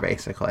everywhere,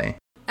 basically.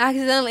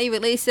 Accidentally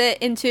release it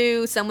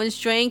into someone's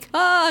drink.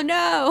 Oh,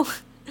 no!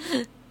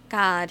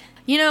 God.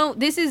 You know,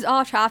 this is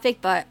off topic,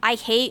 but I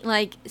hate,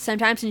 like,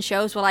 sometimes in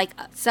shows where, like,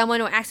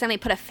 someone will accidentally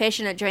put a fish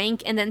in a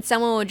drink and then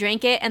someone will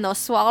drink it and they'll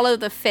swallow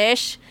the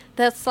fish.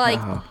 That's, like,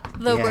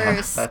 the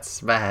worst.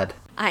 That's bad.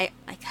 I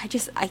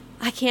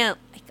can't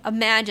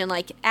imagine,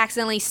 like,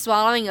 accidentally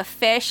swallowing a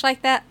fish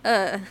like that.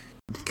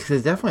 Because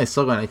it's definitely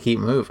still going to keep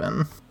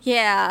moving.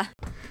 Yeah.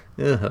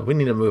 Ugh, we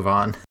need to move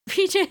on.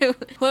 Me too.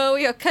 Well,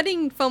 we are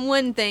cutting from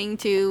one thing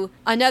to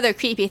another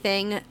creepy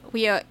thing.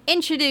 We are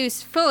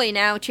introduced fully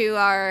now to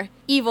our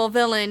evil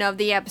villain of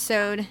the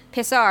episode,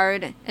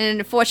 Pissard, an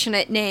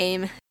unfortunate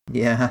name.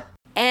 Yeah.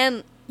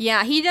 And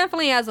yeah, he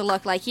definitely has a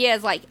look. Like, he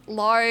has, like,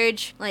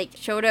 large, like,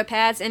 shoulder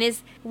pads, and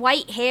his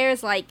white hair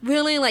is, like,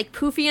 really, like,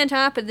 poofy on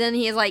top, and then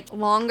he has, like,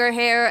 longer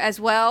hair as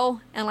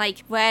well, and,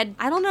 like, red.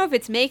 I don't know if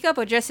it's makeup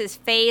or just his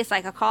face,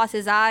 like, across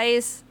his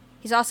eyes.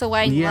 He's also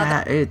wearing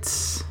leather.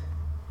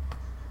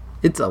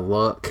 It's a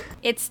look.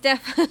 It's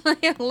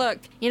definitely a look.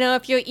 You know,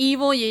 if you're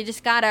evil, you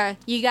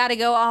gotta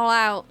go all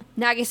out.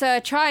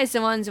 Nagisa tries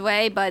to run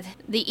away, but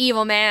the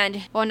evil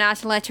man will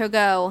not let her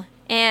go.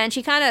 And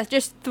she kind of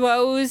just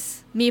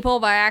throws Meeple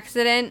by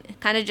accident,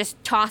 kind of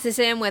just tosses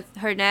him with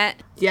her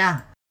net.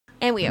 Yeah.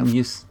 And we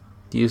use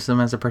them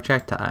as a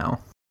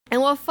projectile.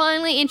 And we're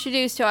finally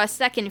introduced to our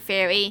second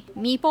fairy,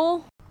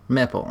 Meeple.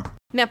 Mipple.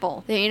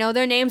 You know,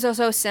 their names are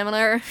so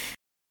similar.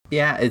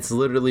 Yeah, it's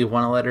literally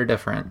one letter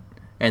different.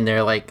 And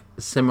they're, like,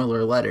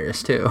 similar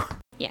letters, too.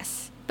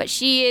 Yes. But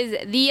she is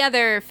the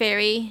other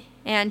fairy,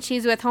 and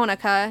she's with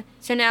Honoka.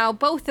 So now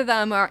both of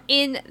them are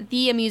in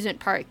the amusement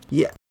park.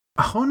 Yeah.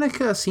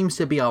 Honoka seems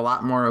to be a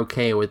lot more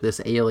okay with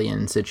this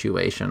alien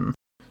situation.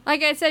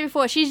 Like I said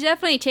before, she's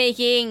definitely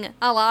taking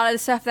a lot of the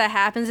stuff that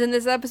happens in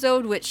this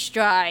episode with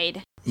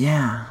stride.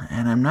 Yeah,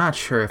 and I'm not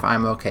sure if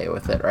I'm okay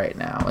with it right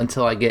now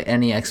until I get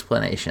any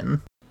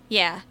explanation.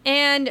 Yeah,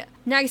 and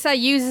Nagisa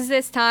uses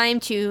this time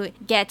to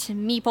get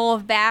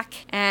Meeple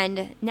back,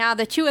 and now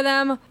the two of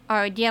them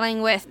are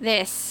dealing with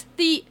this.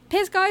 The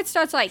Piss Guard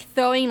starts, like,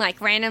 throwing, like,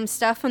 random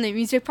stuff from the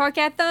music park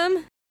at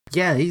them.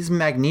 Yeah, he's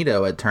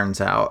Magneto, it turns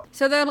out.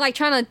 So they're, like,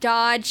 trying to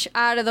dodge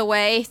out of the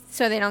way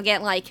so they don't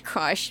get, like,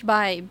 crushed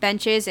by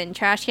benches and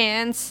trash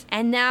cans.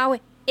 And now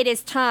it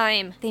is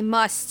time. They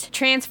must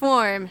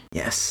transform.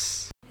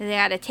 Yes. They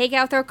gotta take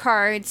out their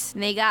cards,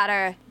 and they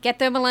gotta get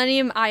their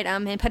Millennium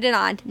item and put it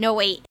on. No,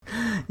 wait.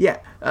 Yeah,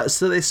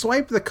 so they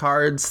swipe the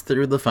cards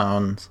through the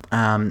phones,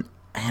 and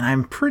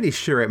I'm pretty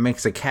sure it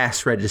makes a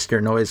cash register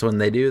noise when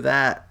they do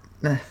that.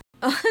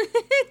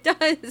 It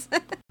does.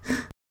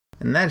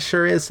 And that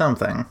sure is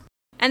something.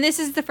 And this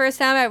is the first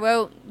time I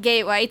wrote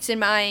gay rights in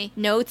my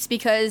notes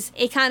because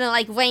it kind of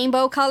like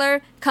rainbow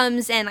color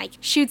comes and like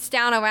shoots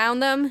down around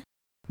them.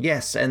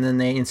 Yes, and then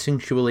they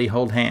instinctually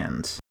hold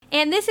hands.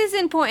 And this is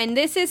important.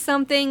 This is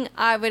something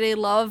I really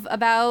love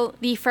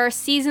about the first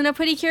season of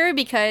Pretty Cure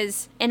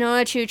because in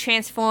order to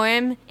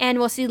transform, and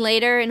we'll see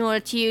later, in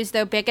order to use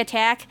their big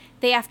attack,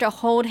 they have to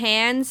hold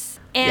hands.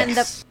 And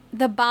yes.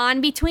 the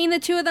bond between the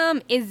two of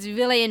them is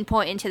really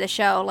important to the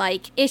show.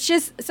 Like, it's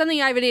just something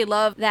I really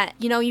love that,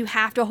 you know, you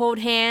have to hold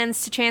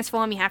hands to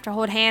transform. You have to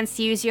hold hands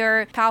to use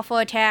your powerful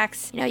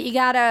attacks. You know, you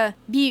gotta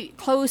be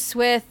close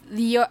with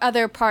your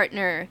other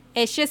partner.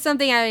 It's just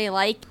something I really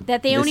like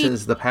that they only... This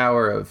is the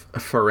power of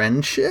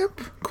friendship? ?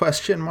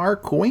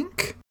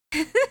 Wink?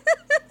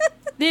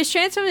 This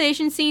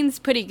transformation scene's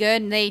pretty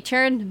good. They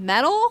turned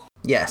metal?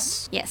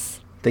 Yes. Yes.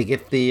 They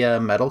get the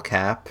metal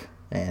cap,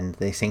 and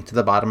they sink to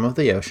the bottom of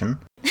the ocean.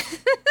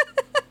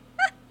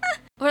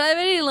 What I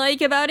really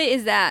like about it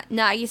is that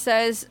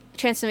Nagisa's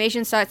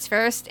transformation starts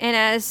first,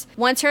 and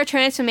once her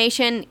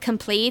transformation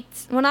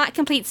completes, well, not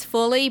completes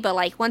fully, but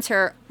like once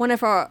one of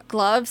her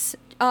gloves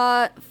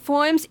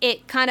forms,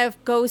 it kind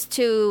of goes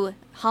to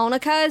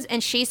Honoka's,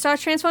 and she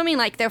starts transforming,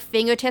 like their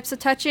fingertips are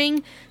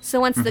touching. So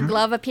once the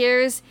glove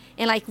appears,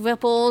 it like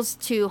ripples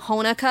to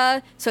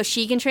Honoka, so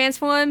she can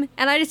transform,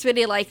 and I just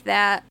really like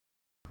that.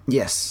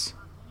 Yes.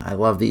 I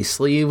love these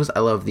sleeves. I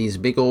love these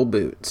big old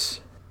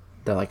boots.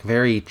 They're like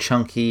very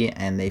chunky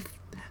and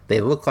they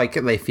look like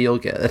they feel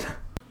good.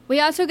 We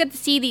also get to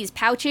see these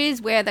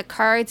pouches where the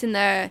cards and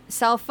the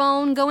cell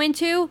phone go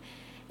into.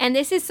 And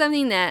this is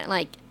something that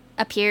like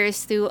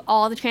appears through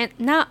all the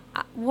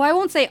I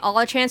won't say all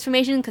the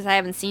transformations because I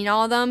haven't seen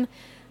all of them.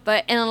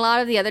 But in a lot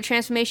of the other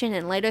transformation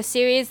in later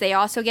series, they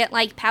also get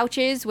like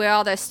pouches where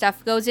all their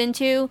stuff goes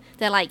into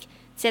that like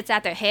sits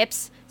at their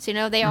hips. So, you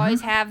know, they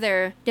always have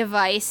their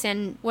device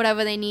and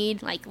whatever they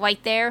need, like,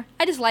 right there.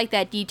 I just like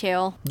that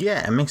detail.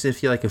 Yeah, it makes it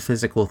feel like a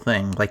physical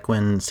thing, like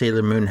when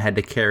Sailor Moon had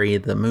to carry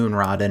the moon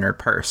rod in her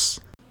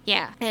purse.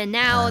 Yeah, and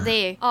now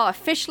they are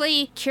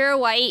officially Cure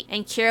White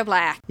and Cure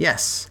Black.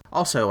 Yes.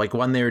 Also, like,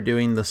 when they were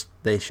doing this,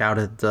 they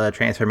shouted the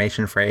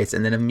transformation phrase,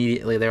 and then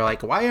immediately they're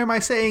like, why am I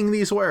saying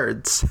these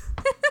words?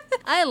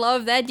 I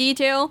love that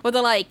detail where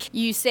they're like,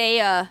 you say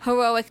a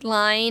heroic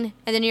line,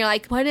 and then you're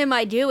like, what am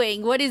I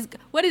doing? What is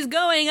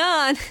going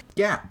on?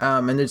 Yeah,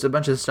 and there's a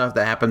bunch of stuff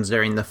that happens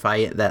during the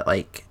fight that,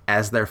 like,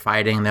 as they're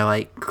fighting, they're,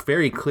 like,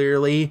 very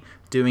clearly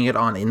doing it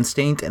on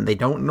instinct, and they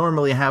don't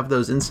normally have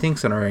those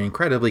instincts and are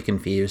incredibly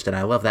confused, and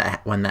I love that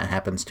when that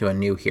happens to a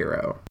new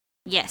hero.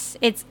 Yes,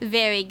 it's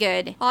very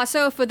good.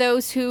 Also, for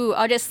those who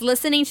are just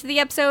listening to the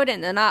episode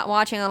and they're not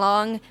watching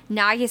along,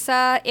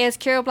 Nagisa is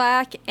Cure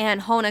Black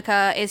and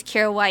Honoka is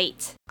Cure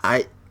White.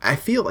 I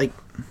feel like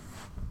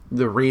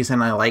the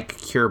reason I like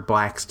Cure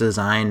Black's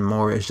design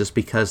more is just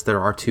because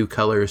there are two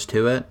colors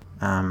to it.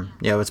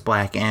 It's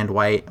black and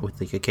white with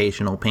like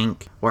occasional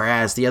pink,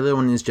 whereas the other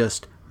one is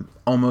just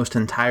almost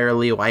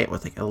entirely white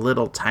with like a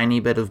little tiny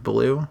bit of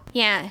blue.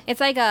 Yeah,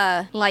 it's like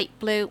a light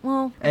blue.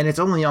 Well, and it's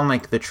only on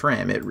like the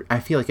trim.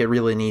 I feel like it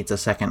really needs a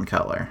second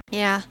color.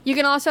 Yeah, you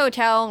can also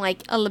tell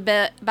like a little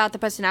bit about the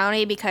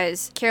personality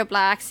because Cure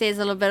Black's is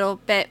a little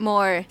bit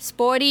more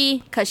sporty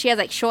because she has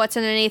like shorts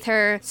underneath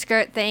her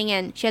skirt thing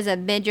and she has a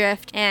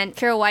midriff, and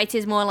Cure White's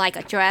is more like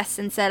a dress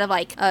instead of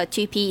like a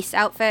two-piece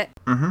outfit.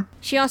 Mm-hmm.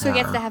 She also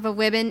gets to have a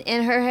ribbon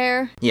in her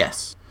hair.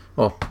 Yes.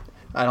 Well,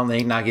 I don't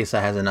think Nagisa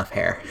has enough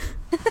hair.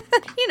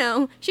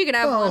 She could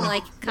have one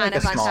like kind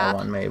of a on small top.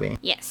 one maybe.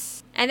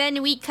 Yes. And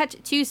then we cut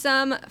to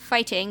some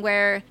fighting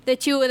where the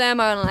two of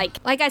them are like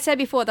I said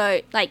before,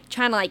 they're like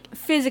trying to like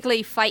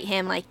physically fight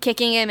him, like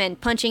kicking him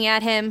and punching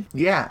at him.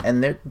 Yeah,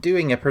 and they're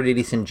doing a pretty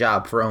decent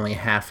job for only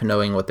half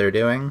knowing what they're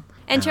doing.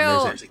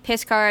 Until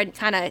Pisscard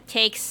kind of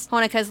takes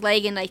Honoka's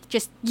leg and like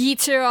just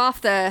yeets her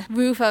off the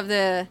roof of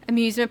the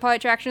amusement park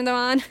attraction they're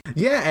on.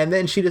 Yeah, and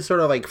then she just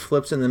sort of like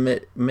flips in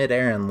the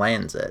midair and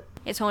lands it.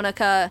 Is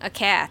Honoka a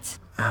cat?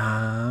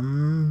 Are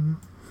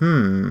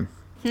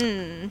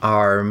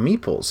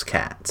meeples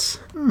cats?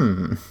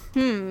 I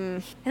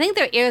think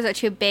their ears are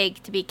too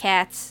big to be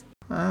cats.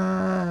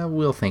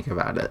 We'll think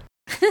about it.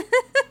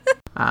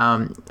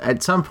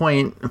 At some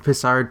point,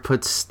 Pissard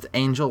puts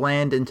Angel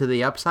Land into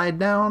the Upside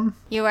Down.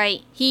 You're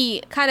right.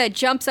 He kind of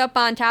jumps up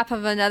on top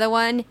of another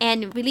one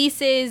and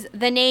releases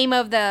the name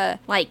of the,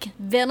 like,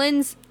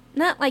 villains.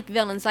 Not like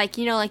villains, like,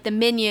 like the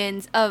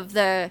minions of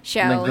the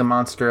show. Like the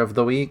monster of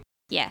the week?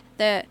 Yeah,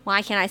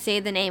 why can't I say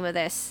the name of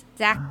this?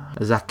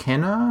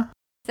 Zakena?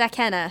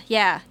 Zakena,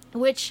 yeah.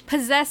 Which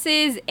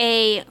possesses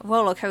a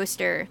roller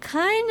coaster,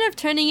 kind of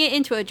turning it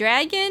into a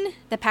dragon.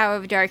 The power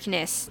of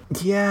darkness.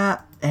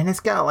 Yeah, and it's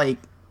got like,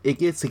 it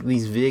gets like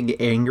these big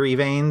angry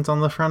veins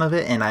on the front of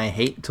it, and I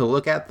hate to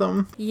look at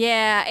them.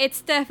 Yeah,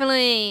 it's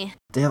definitely...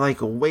 They're like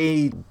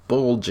way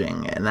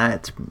bulging, and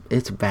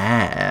it's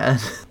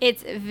bad.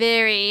 It's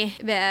very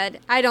bad.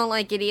 I don't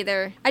like it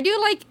either. I do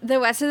like the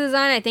rest of the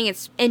design. I think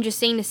it's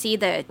interesting to see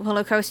the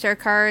roller coaster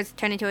cars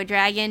turn into a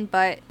dragon,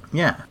 but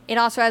yeah, it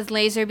also has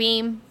laser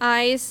beam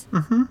eyes.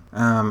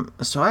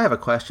 So I have a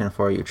question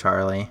for you,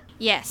 Charlie.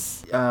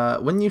 Yes.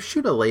 When you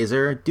shoot a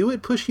laser, do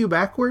it push you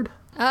backward?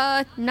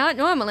 Not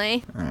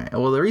normally. Alright,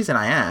 well, the reason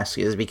I ask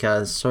is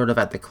because sort of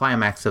at the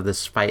climax of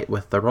this fight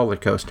with the roller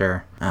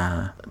coaster,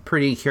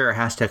 Pretty Cure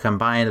has to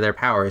combine their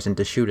powers and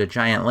to shoot a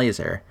giant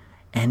laser,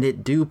 and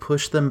it do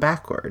push them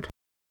backward.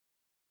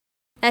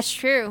 That's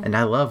true. And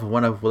I love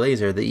when a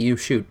laser that you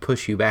shoot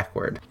push you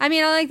backward. I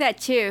mean, I like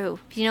that too.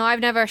 I've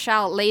never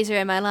shot a laser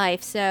in my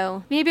life,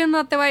 so maybe I'm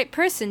not the right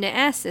person to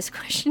ask this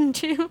question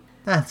to.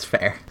 That's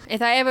fair. If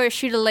I ever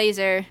shoot a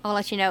laser, I'll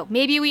let you know.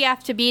 Maybe we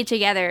have to be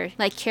together,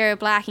 like Cure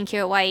Black and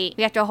Cure White.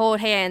 We have to hold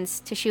hands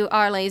to shoot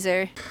our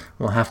laser.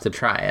 We'll have to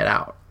try it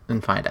out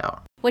and find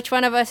out. Which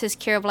one of us is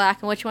Cure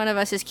Black and which one of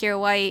us is Cure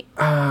White?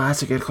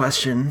 That's a good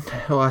question.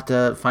 We'll have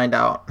to find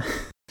out.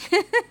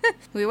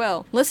 We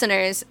will.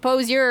 Listeners,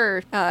 pose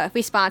your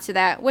response to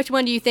that. Which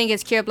one do you think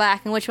is Cure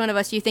Black and which one of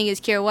us do you think is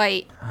Cure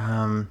White?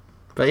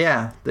 But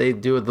yeah, they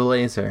do with the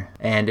laser,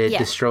 and it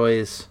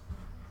destroys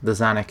the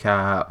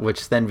Zanika,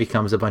 which then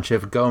becomes a bunch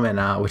of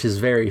Gomena, which is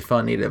very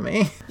funny to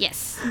me.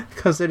 Yes.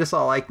 Because they're just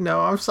all like,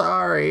 no, I'm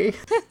sorry.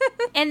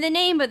 And the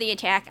name of the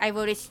attack, I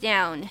wrote it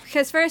down.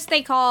 Because first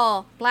they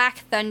call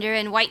Black Thunder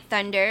and White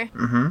Thunder.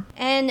 Mm-hmm.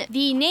 And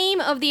the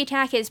name of the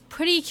attack is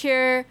Pretty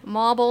Cure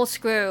Marble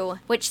Screw,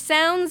 which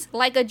sounds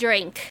like a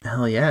drink.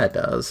 Hell yeah, it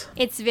does.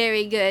 It's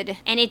very good.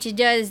 And it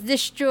does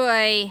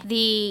destroy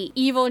the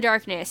evil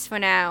darkness for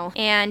now.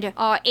 And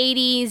our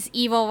 80s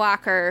evil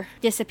rocker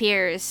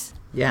disappears.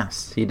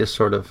 Yes, he just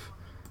sort of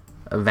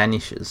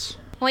vanishes.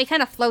 Well, he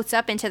kind of floats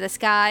up into the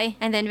sky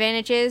and then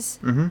vanishes,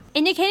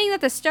 indicating that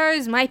the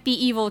stars might be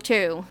evil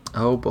too.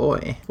 Oh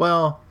boy.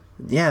 Well,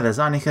 yeah, the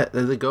Zanika,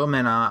 the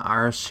Gomena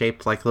are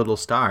shaped like little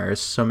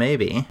stars, so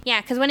maybe. Yeah,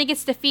 because when it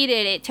gets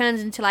defeated, it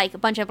turns into like a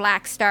bunch of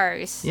black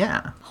stars.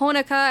 Yeah.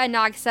 Honoka and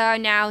Nagisa are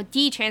now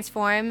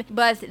de-transformed,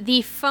 but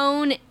the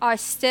phone are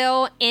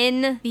still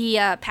in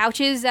the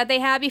pouches that they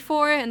had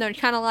before, and they're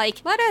kind of like,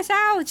 let us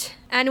out!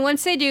 And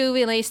once they do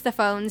release the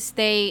phones,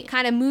 they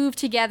kind of move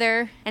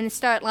together and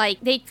start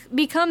they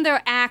become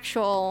their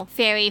actual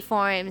fairy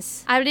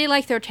forms. I really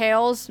like their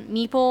tails.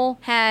 Meeple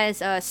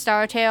has a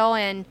star tail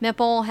and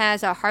Mipple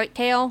has a heart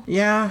tail.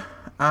 Yeah,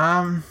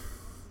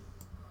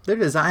 their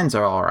designs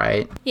are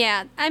alright.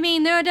 Yeah, I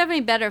mean, there are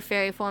definitely better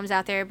fairy forms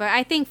out there, but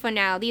I think for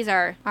now, these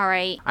are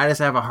alright. I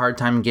just have a hard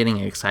time getting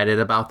excited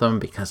about them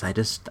because I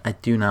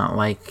do not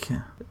like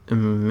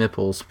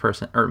Meeple's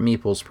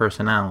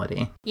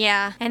personality.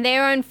 Yeah, and they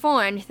are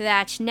informed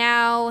that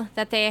now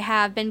that they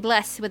have been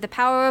blessed with the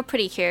power of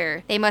Pretty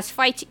Cure, they must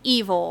fight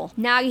evil.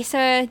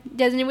 Nagisa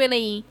doesn't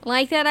really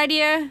like that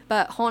idea,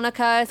 but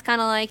Honoka is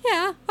kind of like,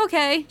 yeah,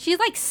 okay. She's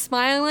like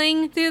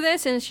smiling through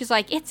this, and she's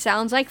like, it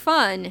sounds like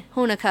fun.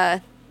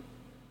 Honoka,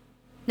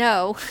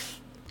 no.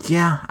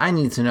 Yeah, I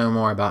need to know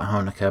more about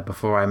Honoka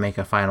before I make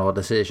a final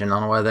decision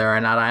on whether or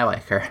not I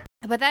like her.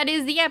 But that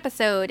is the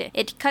episode.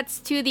 It cuts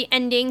to the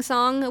ending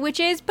song,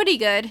 which is pretty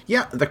good.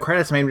 Yeah, the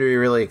credits made me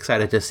really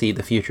excited to see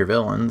the future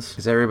villains,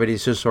 because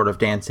everybody's just sort of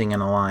dancing in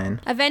a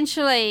line.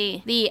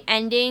 Eventually, the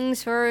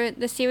endings for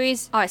the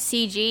series are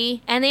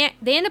CG, and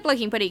they end up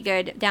looking pretty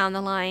good down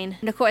the line.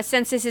 And of course,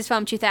 since this is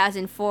from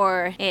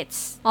 2004,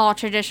 it's all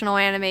traditional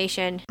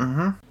animation.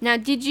 Mm-hmm. Now,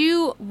 did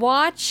you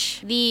watch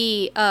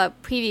the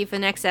preview for the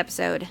next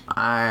episode?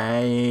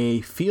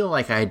 I feel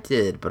like I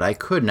did, but I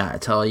could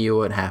not tell you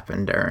what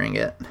happened during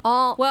it.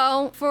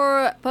 Well,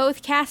 for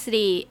both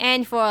Cassidy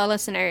and for our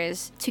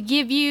listeners, to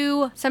give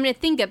you something to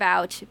think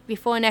about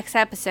before next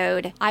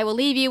episode, I will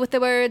leave you with the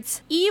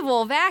words,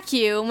 evil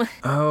vacuum.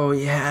 Oh,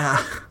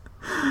 yeah.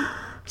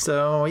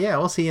 So, yeah,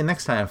 we'll see you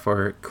next time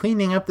for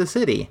Cleaning Up the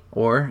City,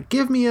 or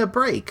Give Me a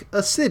Break,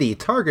 a city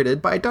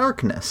targeted by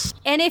darkness.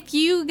 And if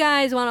you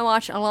guys want to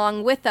watch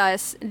along with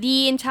us,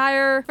 the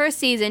entire first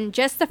season,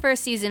 just the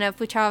first season of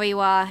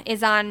Futariwa,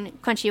 is on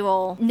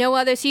Crunchyroll. No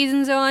other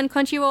seasons are on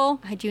Crunchyroll.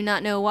 I do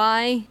not know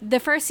why. The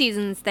first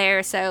season's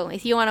there, so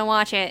if you want to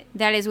watch it,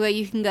 that is where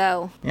you can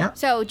go. Yeah.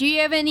 So, do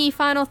you have any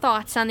final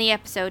thoughts on the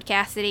episode,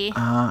 Cassidy?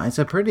 It's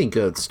a pretty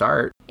good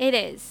start. It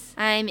is.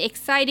 I'm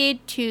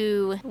excited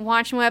to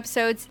watch more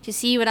episodes to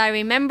see what I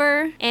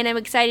remember, and I'm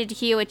excited to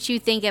hear what you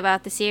think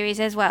about the series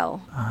as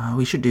well.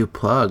 We should do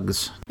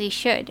plugs. We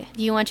should.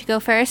 Do you want to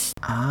go first?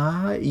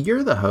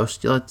 You're the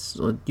host.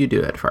 You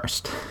do it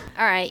first.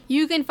 Alright,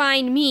 you can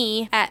find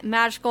me at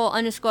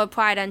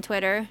magical_pride on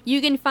Twitter.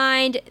 You can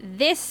find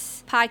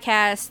this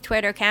podcast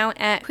Twitter account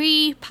at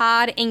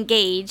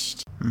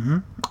prepodengaged. Mm-hmm.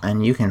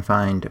 And you can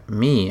find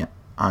me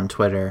on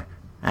Twitter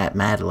at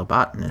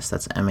Madlobotanist,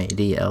 that's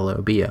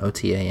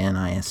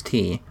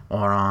MADLOBOTANIST,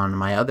 or on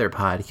my other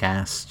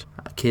podcast,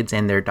 Kids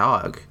and Their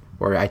Dog,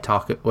 where I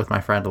talk with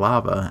my friend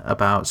Lava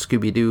about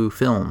Scooby-Doo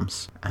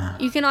films.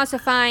 You can also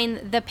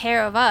find The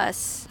Pair of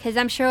Us, because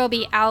I'm sure it'll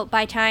be out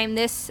by time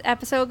this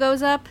episode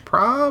goes up.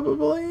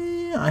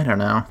 Probably. I don't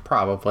know.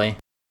 Probably.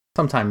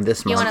 Sometime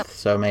this month,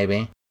 so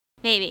maybe.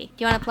 Maybe.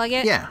 Do you want to plug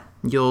it? Yeah.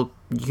 You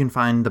can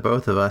find the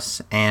both of us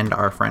and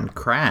our friend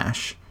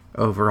Crash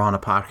over on a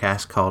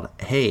podcast called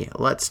Hey,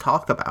 Let's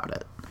Talk About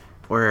It,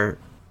 where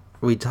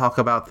we talk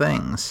about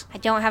things. I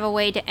don't have a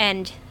way to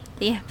end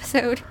the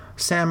episode.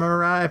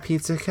 Samurai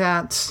Pizza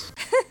Cats.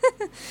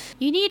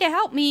 You need to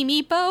help me,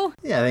 Meepo.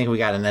 Yeah, I think we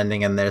got an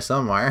ending in there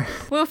somewhere.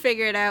 We'll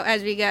figure it out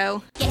as we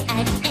go.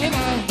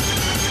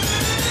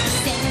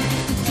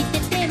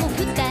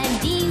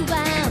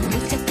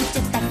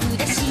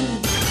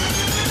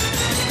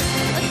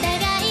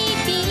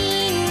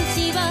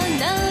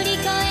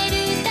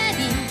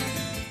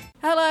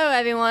 Hello,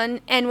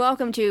 everyone, and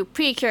welcome to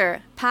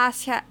Precure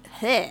Pasta.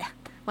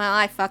 Well,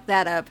 I fucked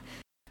that up.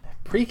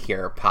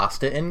 Precure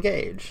Pasta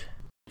Engage.